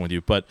know what's wrong with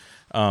you. But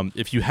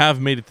if you have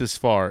made it this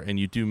far and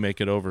you do make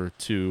it over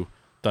to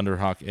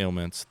Thunderhawk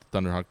Ailments,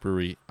 Thunderhawk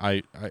Brewery,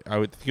 I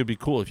would think it'd be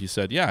cool if you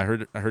said, yeah, I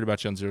heard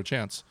about you on Zero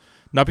Chance.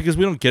 Not because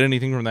we don't get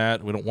anything from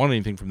that, we don't want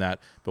anything from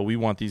that, but we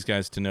want these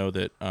guys to know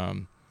that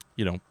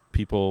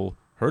people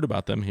heard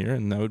about them here,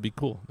 and that would be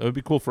cool. That would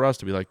be cool for us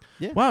to be like,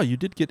 wow, you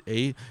did get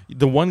the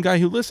one guy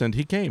who listened,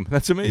 he came.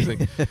 That's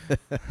amazing.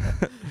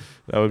 That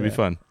would be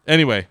fun.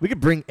 Anyway, we could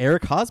bring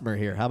Eric Hosmer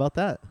here. How about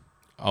that?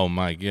 Oh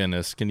my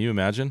goodness, can you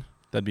imagine?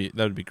 That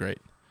would be great.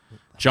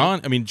 John,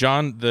 I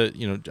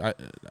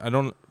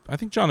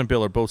think John and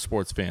Bill are both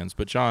sports fans,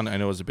 but John, I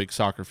know, is a big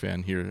soccer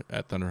fan here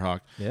at Thunderhawk.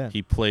 Yeah.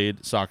 He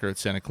played soccer at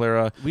Santa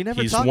Clara. We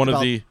never He's talked one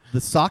about of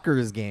the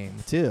soccer's game,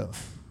 too.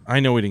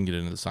 I know we didn't get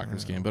into the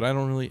soccer's game, but I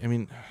don't really,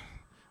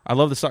 I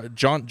love the soccer.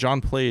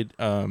 John played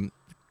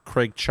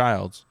Craig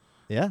Childs.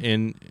 Yeah.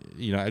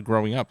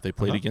 Growing up, they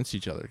played against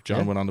each other.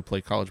 John went on to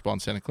play college ball in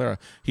Santa Clara.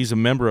 He's a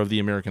member of the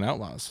American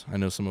Outlaws. I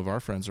know some of our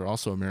friends are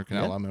also American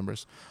Outlaw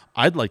members.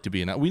 I'd like to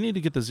be in that. We need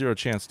to get the Zero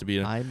Chance to be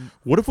in.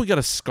 What if we got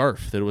a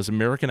scarf that was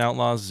American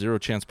Outlaws Zero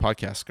Chance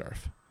podcast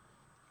scarf?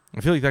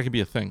 I feel like that could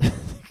be a thing.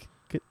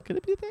 Could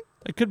it be a thing?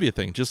 It could be a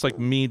thing. Just like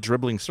me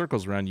dribbling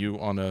circles around you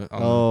on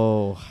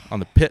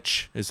the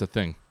pitch is a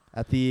thing.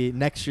 At the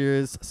next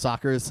year's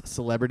soccer's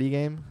celebrity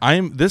game?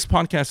 This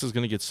podcast is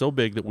going to get so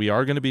big that we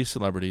are going to be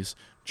celebrities.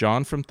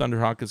 John from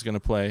Thunderhawk is going to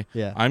play.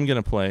 Yeah. I'm going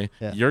to play.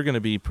 Yeah. You're going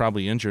to be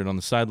probably injured on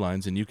the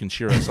sidelines, and you can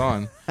cheer us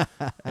on.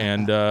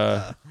 And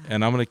I'm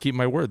going to keep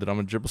my word that I'm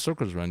going to dribble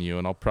circles around you,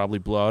 and I'll probably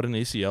blow out an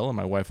ACL, and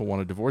my wife will want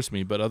to divorce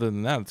me. But other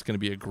than that, it's going to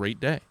be a great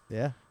day.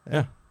 Yeah.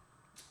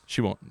 She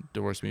won't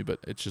divorce me, but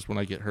it's just when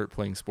I get hurt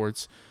playing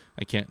sports,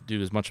 I can't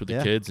do as much with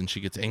the kids, and she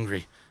gets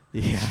angry.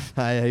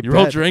 Yeah, you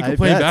rolled your ankle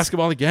playing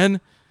basketball again?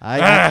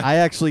 I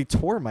actually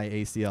tore my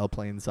ACL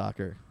playing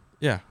soccer.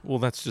 Yeah, well,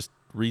 that's just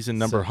reason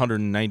number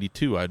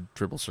 192 I'd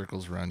dribble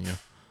circles around you.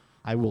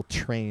 I will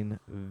train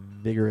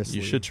vigorously.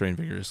 You should train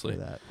vigorously. For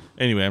that.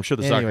 Anyway, I'm sure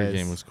the soccer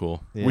game was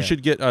cool. Yeah. We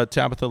should get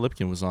Tabitha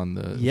Lipkin was on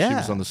the. Yeah. She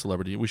was on the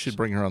celebrity. We should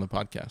bring her on the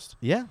podcast.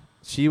 Yeah,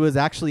 she was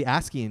actually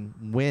asking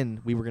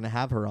when we were going to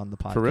have her on the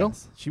podcast. For real?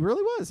 She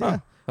really was. Yeah,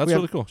 that's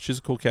really cool. She's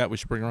a cool cat. We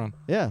should bring her on.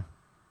 Yeah.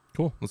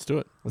 Cool. Let's do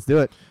it. Let's do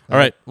it. All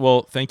right.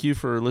 Well, thank you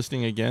for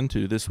listening again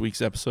to this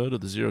week's episode of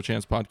the Zero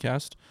Chance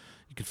Podcast.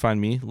 You can find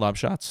me,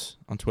 Lobshots,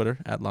 on Twitter,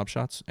 at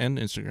Lobshots, and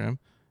Instagram.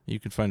 You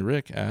can find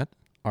Rick at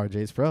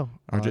RJ's Pro.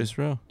 RJ's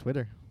Pro.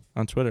 Twitter.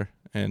 On Twitter.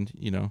 And,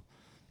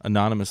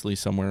 anonymously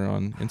somewhere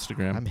on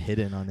Instagram. I'm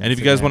hidden on Instagram. And if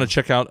you guys want to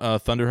check out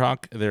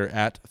Thunderhawk, they're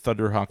at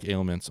Thunderhawk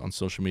Ailments on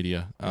social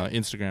media.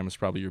 Instagram is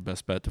probably your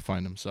best bet to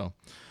find them. So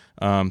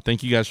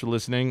thank you guys for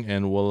listening,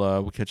 and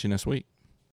we'll catch you next week.